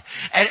outside.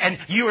 And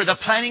you are the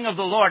planting of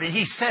the Lord. And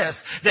He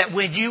says that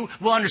when you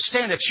will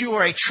understand that you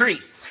are a tree,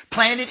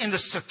 planted in the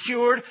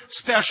secured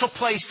special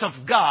place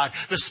of God,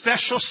 the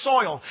special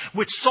soil,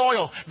 with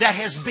soil that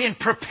has been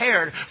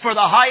prepared for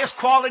the highest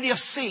quality of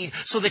seed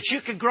so that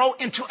you can grow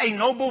into a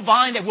noble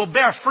vine that will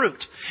bear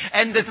fruit.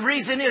 And the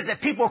reason is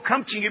that people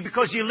come to you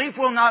because your leaf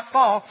will not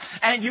fall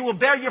and you will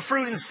bear your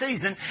fruit in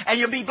season, and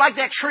you'll be like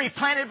that tree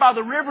planted by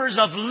the rivers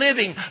of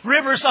living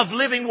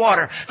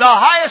water. The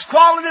highest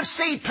quality of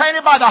seed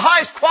planted by the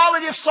highest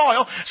quality of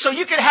soil so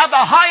you can have the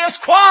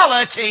highest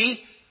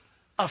quality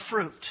of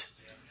fruit.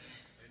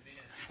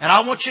 And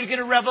I want you to get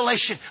a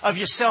revelation of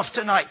yourself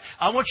tonight.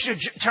 I want you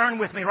to turn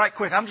with me right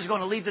quick. I'm just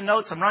going to leave the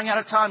notes. I'm running out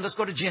of time. Let's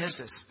go to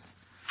Genesis.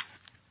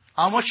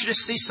 I want you to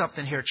see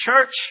something here.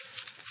 Church,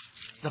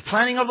 the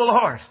planting of the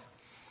Lord,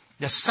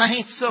 the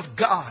saints of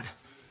God.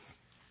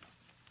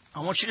 I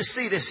want you to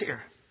see this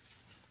here.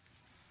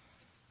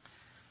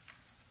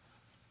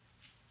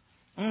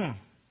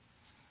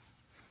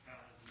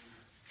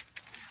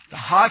 The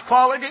high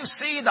quality of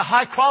seed, the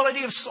high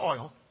quality of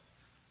soil.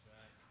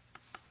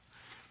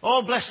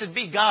 Oh, blessed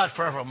be God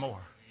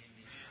forevermore.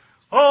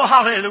 Oh,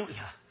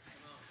 hallelujah.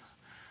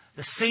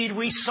 The seed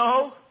we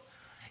sow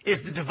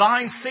is the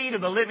divine seed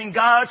of the living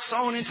God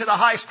sown into the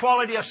highest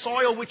quality of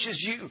soil, which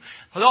is you.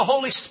 The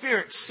Holy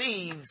Spirit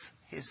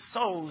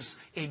sows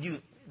in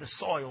you the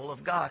soil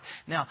of God.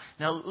 Now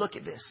look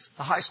at this.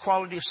 The highest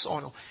quality of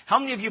soil. How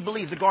many of you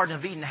believe the Garden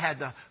of Eden had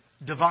the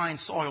divine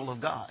soil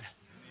of God?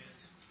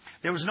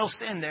 There was no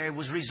sin there. It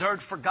was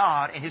reserved for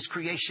God and His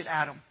creation,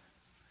 Adam.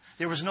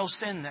 There was no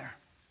sin there.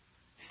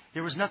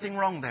 There was nothing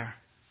wrong there.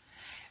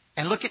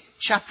 And look at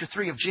chapter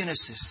 3 of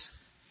Genesis,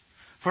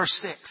 verse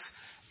 6.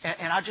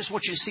 And I just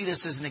want you to see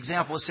this as an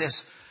example. It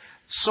says,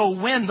 so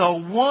when the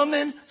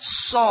woman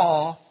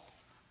saw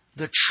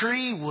the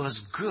tree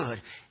was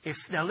good.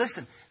 Now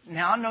listen,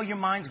 now I know your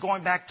mind's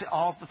going back to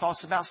all the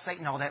thoughts about Satan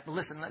and all that. But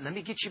listen, let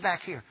me get you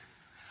back here.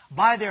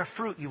 By their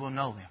fruit you will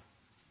know them.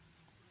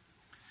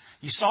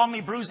 You saw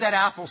me bruise that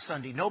apple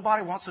Sunday.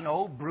 Nobody wants an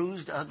old,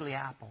 bruised, ugly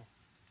apple.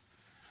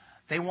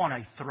 They want a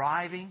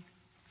thriving,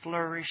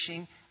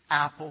 flourishing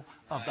apple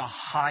of the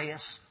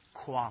highest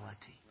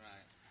quality.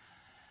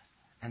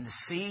 And the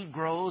seed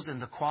grows in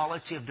the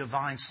quality of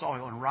divine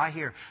soil. And right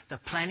here, the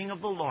planting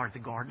of the Lord, the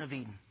Garden of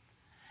Eden.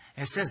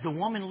 And it says the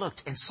woman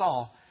looked and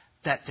saw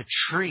that the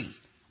tree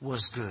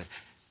was good.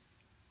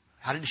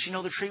 How did she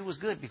know the tree was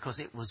good? Because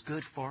it was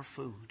good for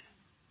food.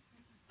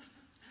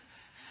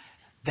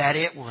 That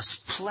it was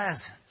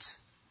pleasant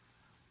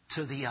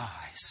to the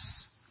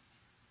eyes.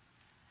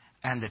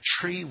 And the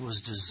tree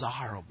was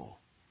desirable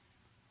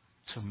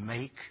to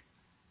make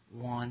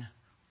one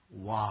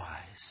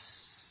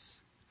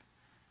wise.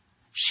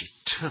 She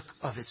took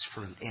of its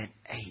fruit and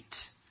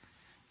ate.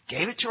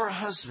 Gave it to her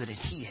husband and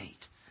he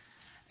ate.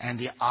 And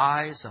the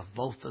eyes of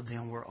both of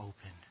them were opened.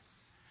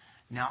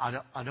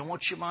 Now, I don't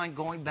want your mind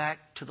going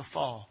back to the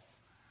fall.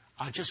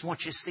 I just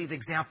want you to see the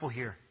example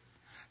here.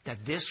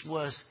 That this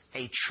was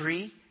a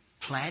tree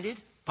planted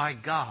by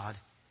God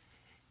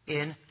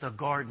in the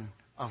garden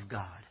of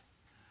God.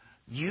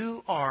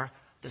 You are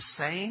the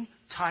same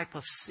type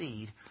of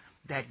seed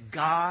that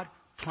God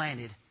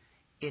planted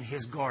in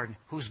His garden,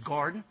 whose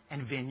garden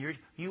and vineyard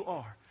you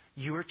are.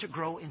 You are to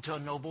grow into a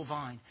noble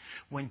vine.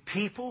 When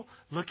people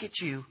look at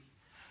you,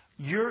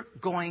 you're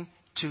going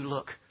to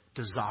look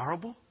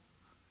desirable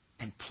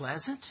and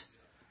pleasant.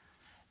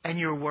 And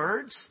your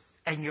words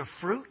and your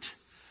fruit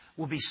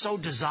will be so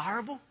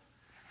desirable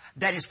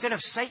that instead of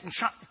Satan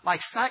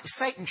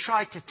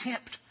tried to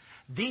tempt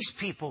these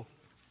people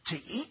to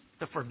eat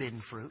the forbidden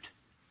fruit,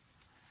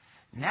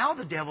 now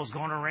the devil's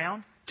going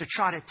around to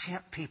try to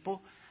tempt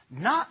people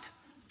not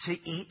to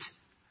eat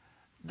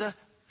the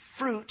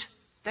fruit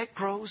that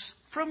grows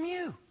from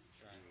you.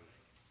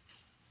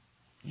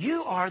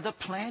 You are the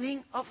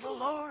planting of the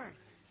Lord.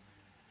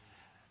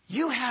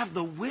 You have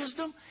the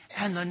wisdom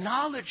and the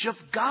knowledge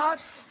of God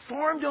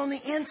formed on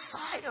the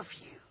inside of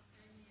you.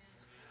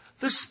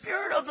 The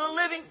Spirit of the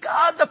living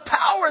God, the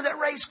power that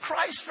raised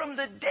Christ from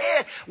the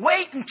dead.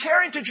 Wait and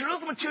tarry into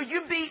Jerusalem until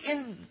you be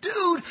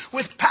endued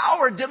with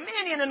power,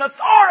 dominion, and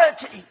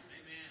authority. Amen.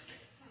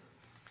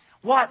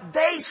 What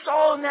they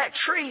saw in that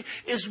tree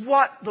is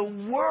what the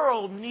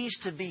world needs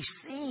to be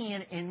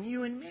seeing in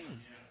you and me.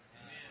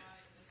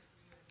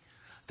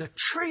 The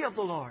tree of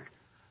the Lord,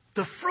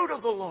 the fruit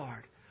of the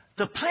Lord,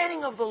 the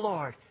planting of the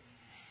Lord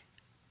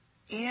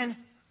in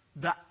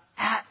the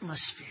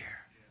atmosphere,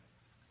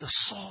 the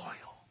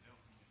soil,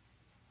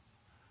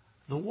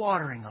 the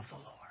watering of the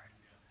Lord.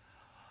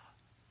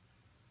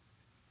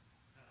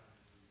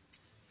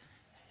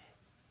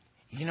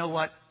 You know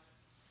what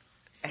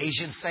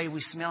Asians say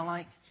we smell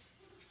like?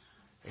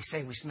 They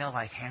say we smell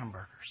like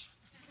hamburgers.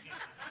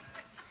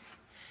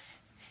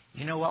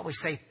 You know what we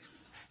say,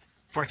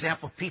 for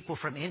example, people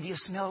from India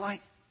smell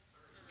like?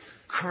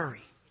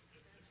 Curry.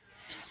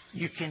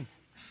 You can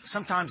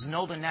sometimes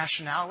know the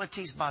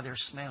nationalities by their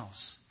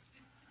smells.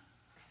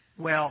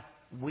 Well,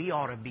 we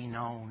ought to be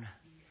known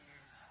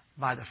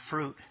by the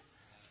fruit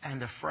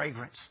and the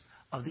fragrance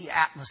of the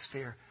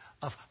atmosphere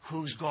of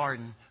whose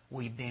garden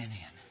we've been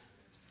in.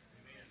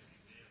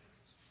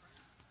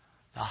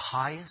 The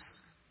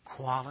highest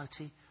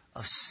quality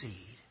of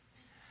seed.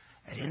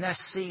 And in that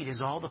seed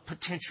is all the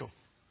potential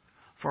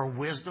for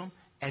wisdom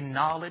and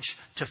knowledge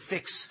to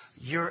fix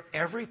your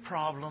every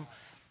problem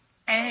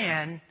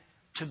and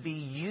to be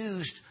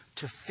used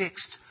to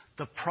fix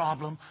the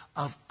problem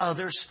of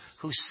others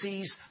who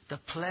sees the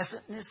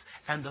pleasantness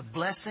and the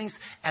blessings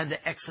and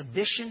the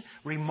exhibition,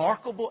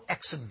 remarkable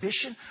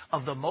exhibition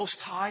of the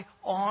Most High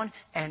on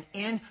and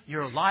in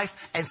your life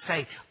and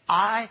say,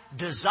 I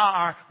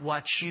desire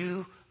what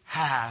you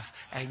have.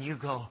 And you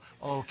go,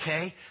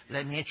 okay,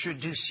 let me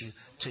introduce you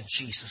to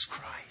Jesus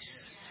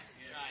Christ.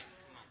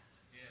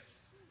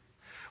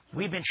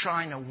 We've been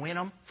trying to win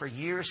them for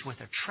years with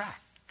a tract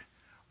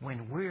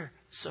when we're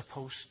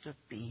supposed to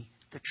be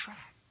the tract.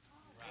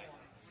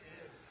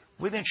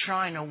 We've been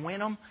trying to win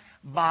them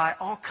by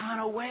all kind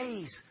of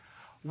ways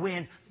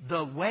when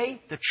the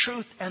way, the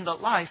truth, and the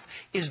life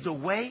is the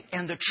way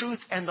and the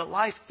truth and the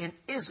life in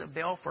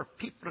Isabel for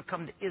people to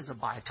come to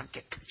Isabel to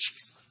get to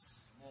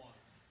Jesus.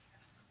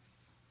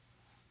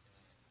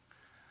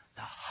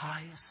 The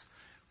highest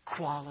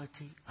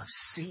quality of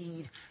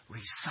seed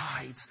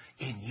resides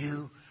in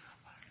you.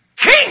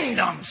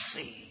 Kingdom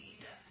seed.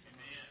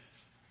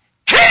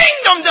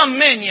 Kingdom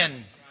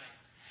dominion.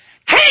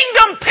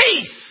 Kingdom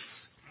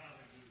peace.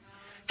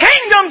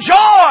 Kingdom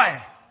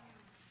joy.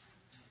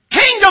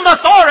 Kingdom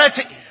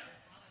authority.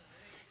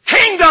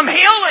 Kingdom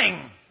healing.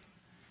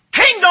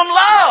 Kingdom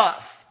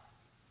love.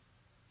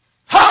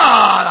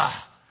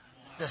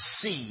 The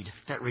seed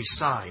that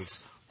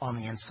resides on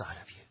the inside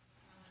of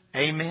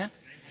you. Amen.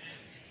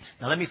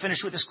 Now let me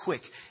finish with this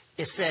quick.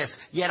 It says,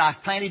 yet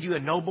I've planted you a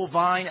noble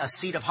vine, a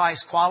seed of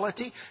highest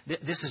quality.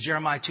 This is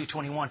Jeremiah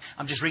 2:21.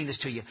 I'm just reading this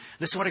to you.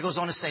 Listen to what it goes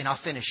on to say, and I'll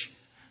finish.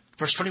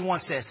 Verse 21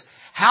 says,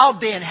 how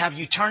then have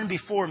you turned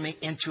before me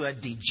into a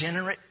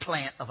degenerate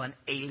plant of an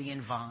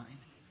alien vine?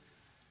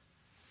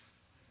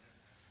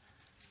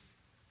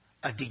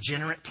 A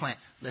degenerate plant.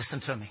 Listen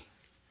to me.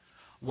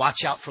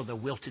 Watch out for the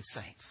wilted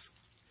saints.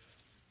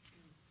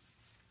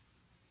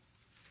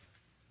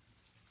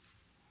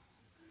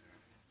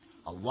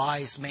 A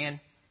wise man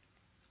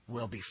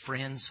will be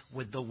friends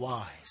with the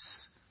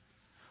wise,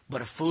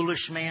 but a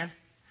foolish man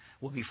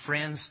will be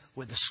friends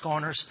with the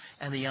scorners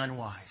and the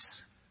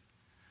unwise.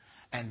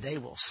 And they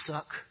will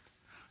suck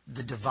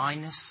the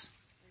divineness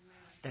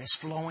that is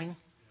flowing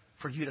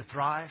for you to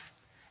thrive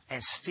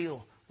and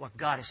steal what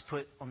God has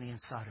put on the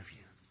inside of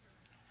you.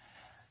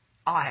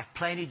 I have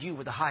planted you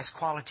with the highest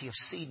quality of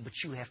seed,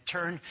 but you have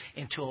turned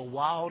into a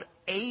wild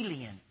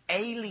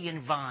alien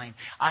vine.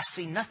 I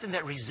see nothing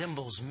that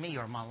resembles me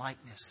or my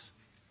likeness.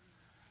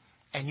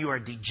 And you are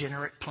a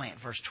degenerate plant.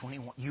 Verse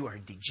 21, you are a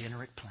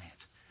degenerate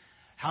plant.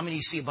 How many of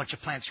you see a bunch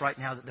of plants right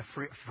now that the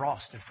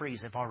frost and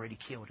freeze have already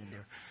killed in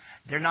there?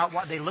 They're not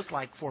what they looked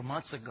like 4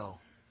 months ago.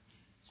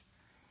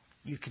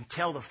 You can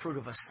tell the fruit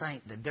of a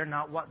saint that they're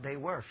not what they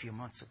were a few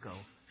months ago.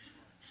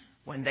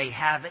 When they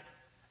have it,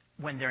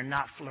 when they're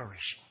not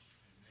flourishing.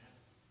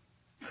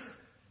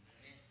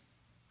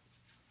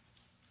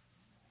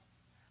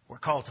 We're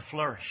called to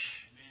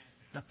flourish.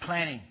 The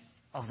planting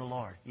of the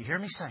Lord. You hear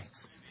me,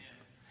 saints?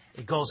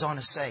 It goes on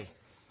to say,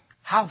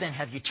 how then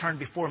have you turned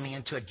before me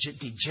into a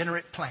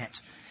degenerate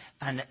plant,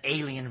 an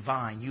alien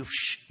vine?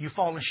 You've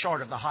fallen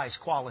short of the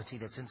highest quality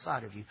that's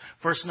inside of you.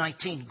 Verse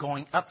 19,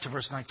 going up to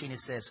verse 19, it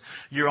says,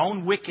 your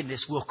own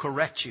wickedness will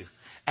correct you,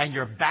 and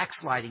your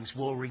backslidings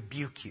will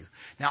rebuke you.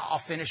 Now, I'll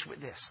finish with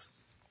this.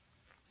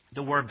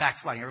 The word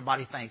backsliding.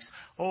 Everybody thinks,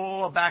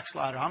 oh, a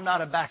backslider. I'm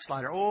not a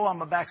backslider. Oh,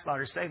 I'm a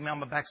backslider. Save me,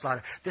 I'm a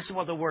backslider. This is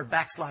what the word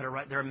backslider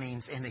right there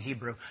means in the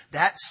Hebrew.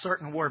 That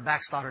certain word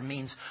backslider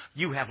means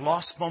you have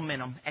lost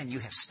momentum and you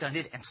have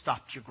stunted and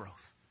stopped your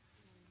growth.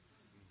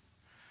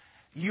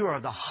 You are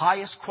the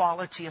highest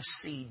quality of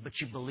seed, but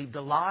you believed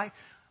a lie,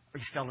 or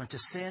you fell into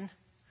sin,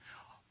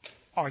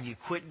 or you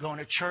quit going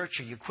to church,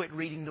 or you quit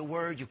reading the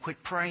Word, you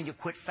quit praying, you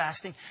quit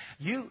fasting.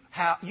 You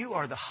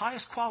are the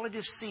highest quality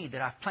of seed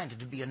that I've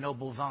planted to be a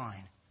noble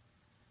vine.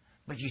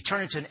 But you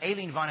turn into an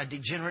alien vine, a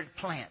degenerate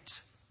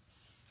plant.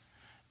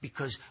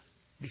 Because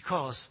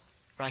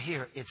right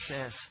here it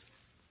says,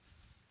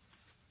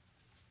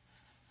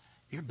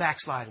 you're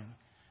backsliding.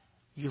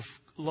 You've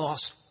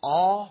lost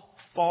all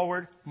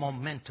forward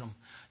momentum.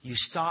 You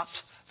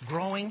stopped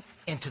growing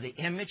into the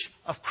image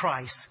of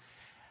Christ.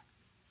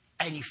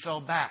 And you fell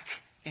back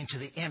into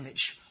the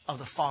image of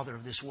the father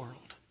of this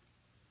world.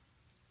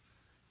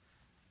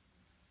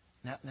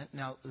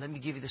 Now, let me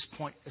give you this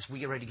point as we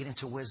get ready to get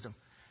into wisdom.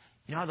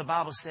 You know how the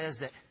Bible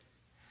says that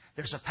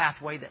there's a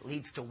pathway that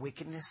leads to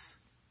wickedness?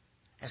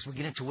 As we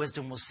get into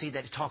wisdom, we'll see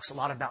that it talks a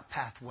lot about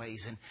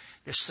pathways. And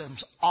there's some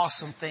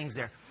awesome things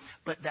there.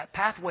 But that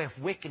pathway of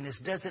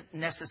wickedness doesn't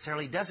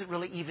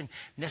really even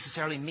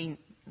necessarily mean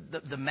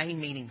the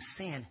main meaning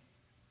sin.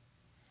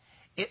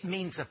 It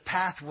means a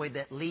pathway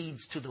that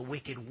leads to the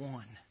wicked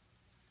one.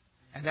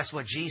 And that's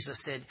what Jesus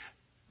said.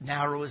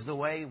 Narrow is the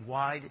way,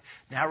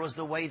 narrow is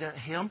the way to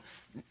him.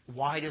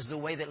 Wide is the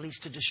way that leads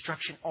to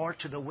destruction or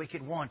to the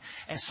wicked one.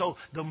 And so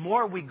the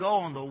more we go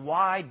on the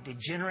wide,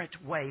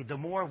 degenerate way, the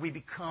more we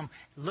become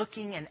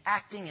looking and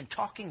acting and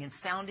talking and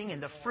sounding,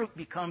 and the fruit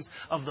becomes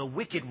of the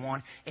wicked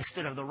one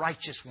instead of the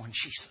righteous one,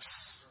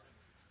 Jesus.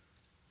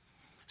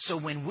 So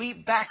when we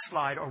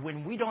backslide, or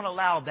when we don't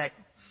allow that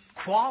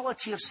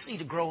quality of seed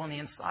to grow on the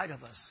inside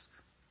of us,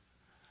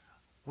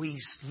 we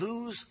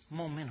lose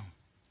momentum.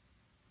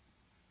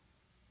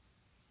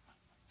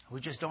 We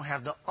just don't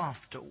have the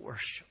oomph to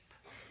worship.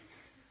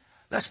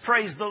 Let's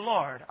praise the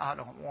Lord. I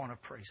don't want to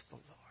praise the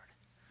Lord.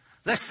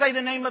 Let's say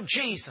the name of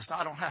Jesus.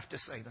 I don't have to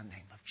say the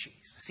name of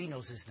Jesus. He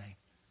knows his name.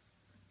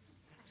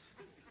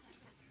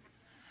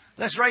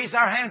 Let's raise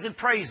our hands and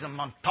praise him.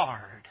 I'm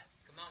tired.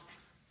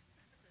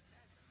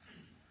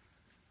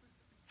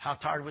 How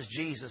tired was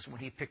Jesus when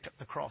he picked up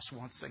the cross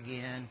once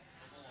again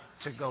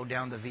to go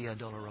down the Via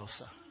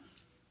Dolorosa?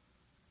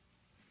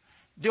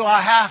 Do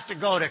I have to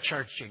go to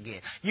church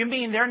again? You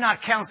mean they're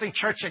not counseling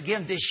church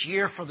again this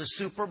year for the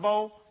Super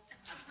Bowl?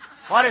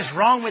 What is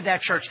wrong with that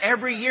church?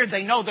 Every year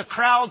they know the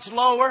crowd's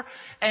lower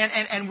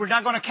and we're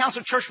not going to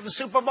counsel church for the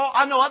Super Bowl.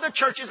 I know other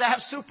churches that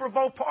have Super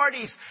Bowl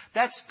parties.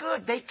 That's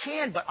good. They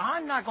can. But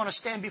I'm not going to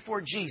stand before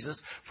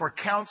Jesus for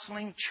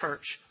counseling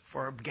church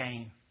for a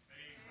game.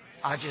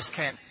 I just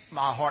can't.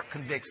 My heart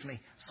convicts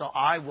me. So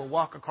I will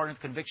walk according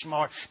to the conviction of my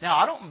heart. Now,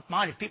 I don't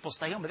mind if people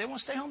stay home. But they want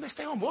to stay home, they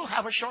stay home. We'll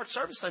have a short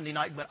service Sunday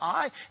night. But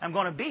I am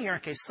going to be here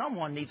in case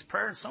someone needs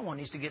prayer and someone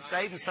needs to get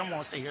saved and someone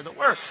wants to hear the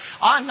Word.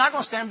 I'm not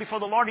going to stand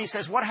before the Lord. He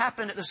says, what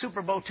happened at the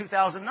Super Bowl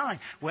 2009?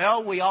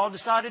 Well, we all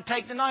decided to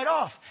take the night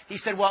off. He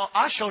said, well,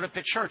 I showed up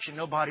at church and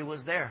nobody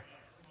was there.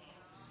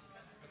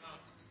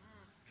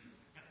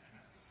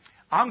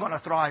 I'm going to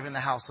thrive in the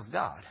house of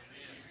God.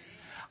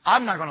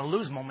 I'm not going to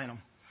lose momentum.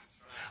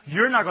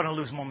 You're not going to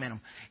lose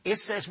momentum. It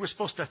says we're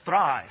supposed to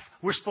thrive.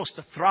 We're supposed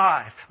to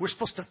thrive. We're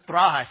supposed to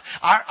thrive.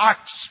 Our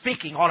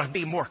speaking ought to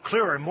be more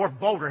clearer and more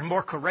bolder and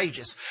more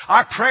courageous.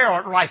 Our prayer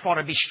life ought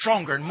to be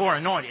stronger and more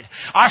anointed.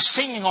 Our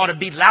singing ought to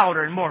be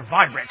louder and more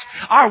vibrant.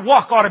 Our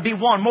walk ought to be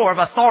one more of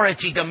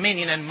authority,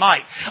 dominion, and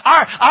might.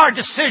 Our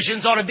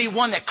decisions ought to be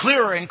one that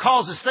clearer and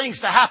causes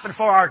things to happen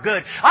for our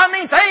good. I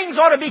mean, things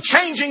ought to be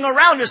changing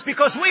around us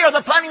because we are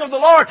the planting of the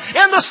Lord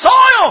in the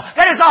soil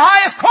that is the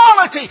highest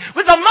quality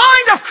with the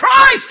mind of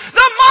Christ.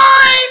 The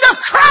mind of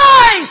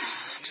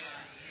Christ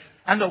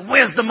and the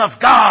wisdom of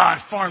God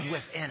formed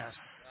within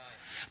us.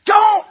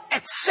 Don't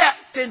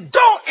accept and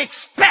don't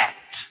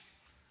expect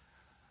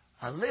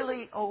a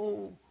lily,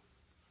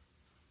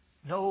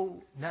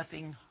 no,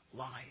 nothing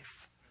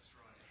life.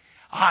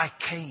 I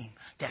came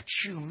that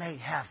you may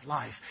have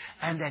life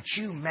and that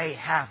you may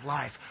have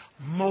life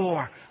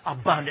more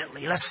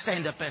abundantly. Let's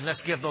stand up and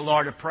let's give the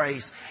Lord a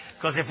praise.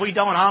 Because if we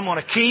don't, I'm going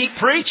to keep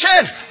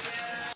preaching.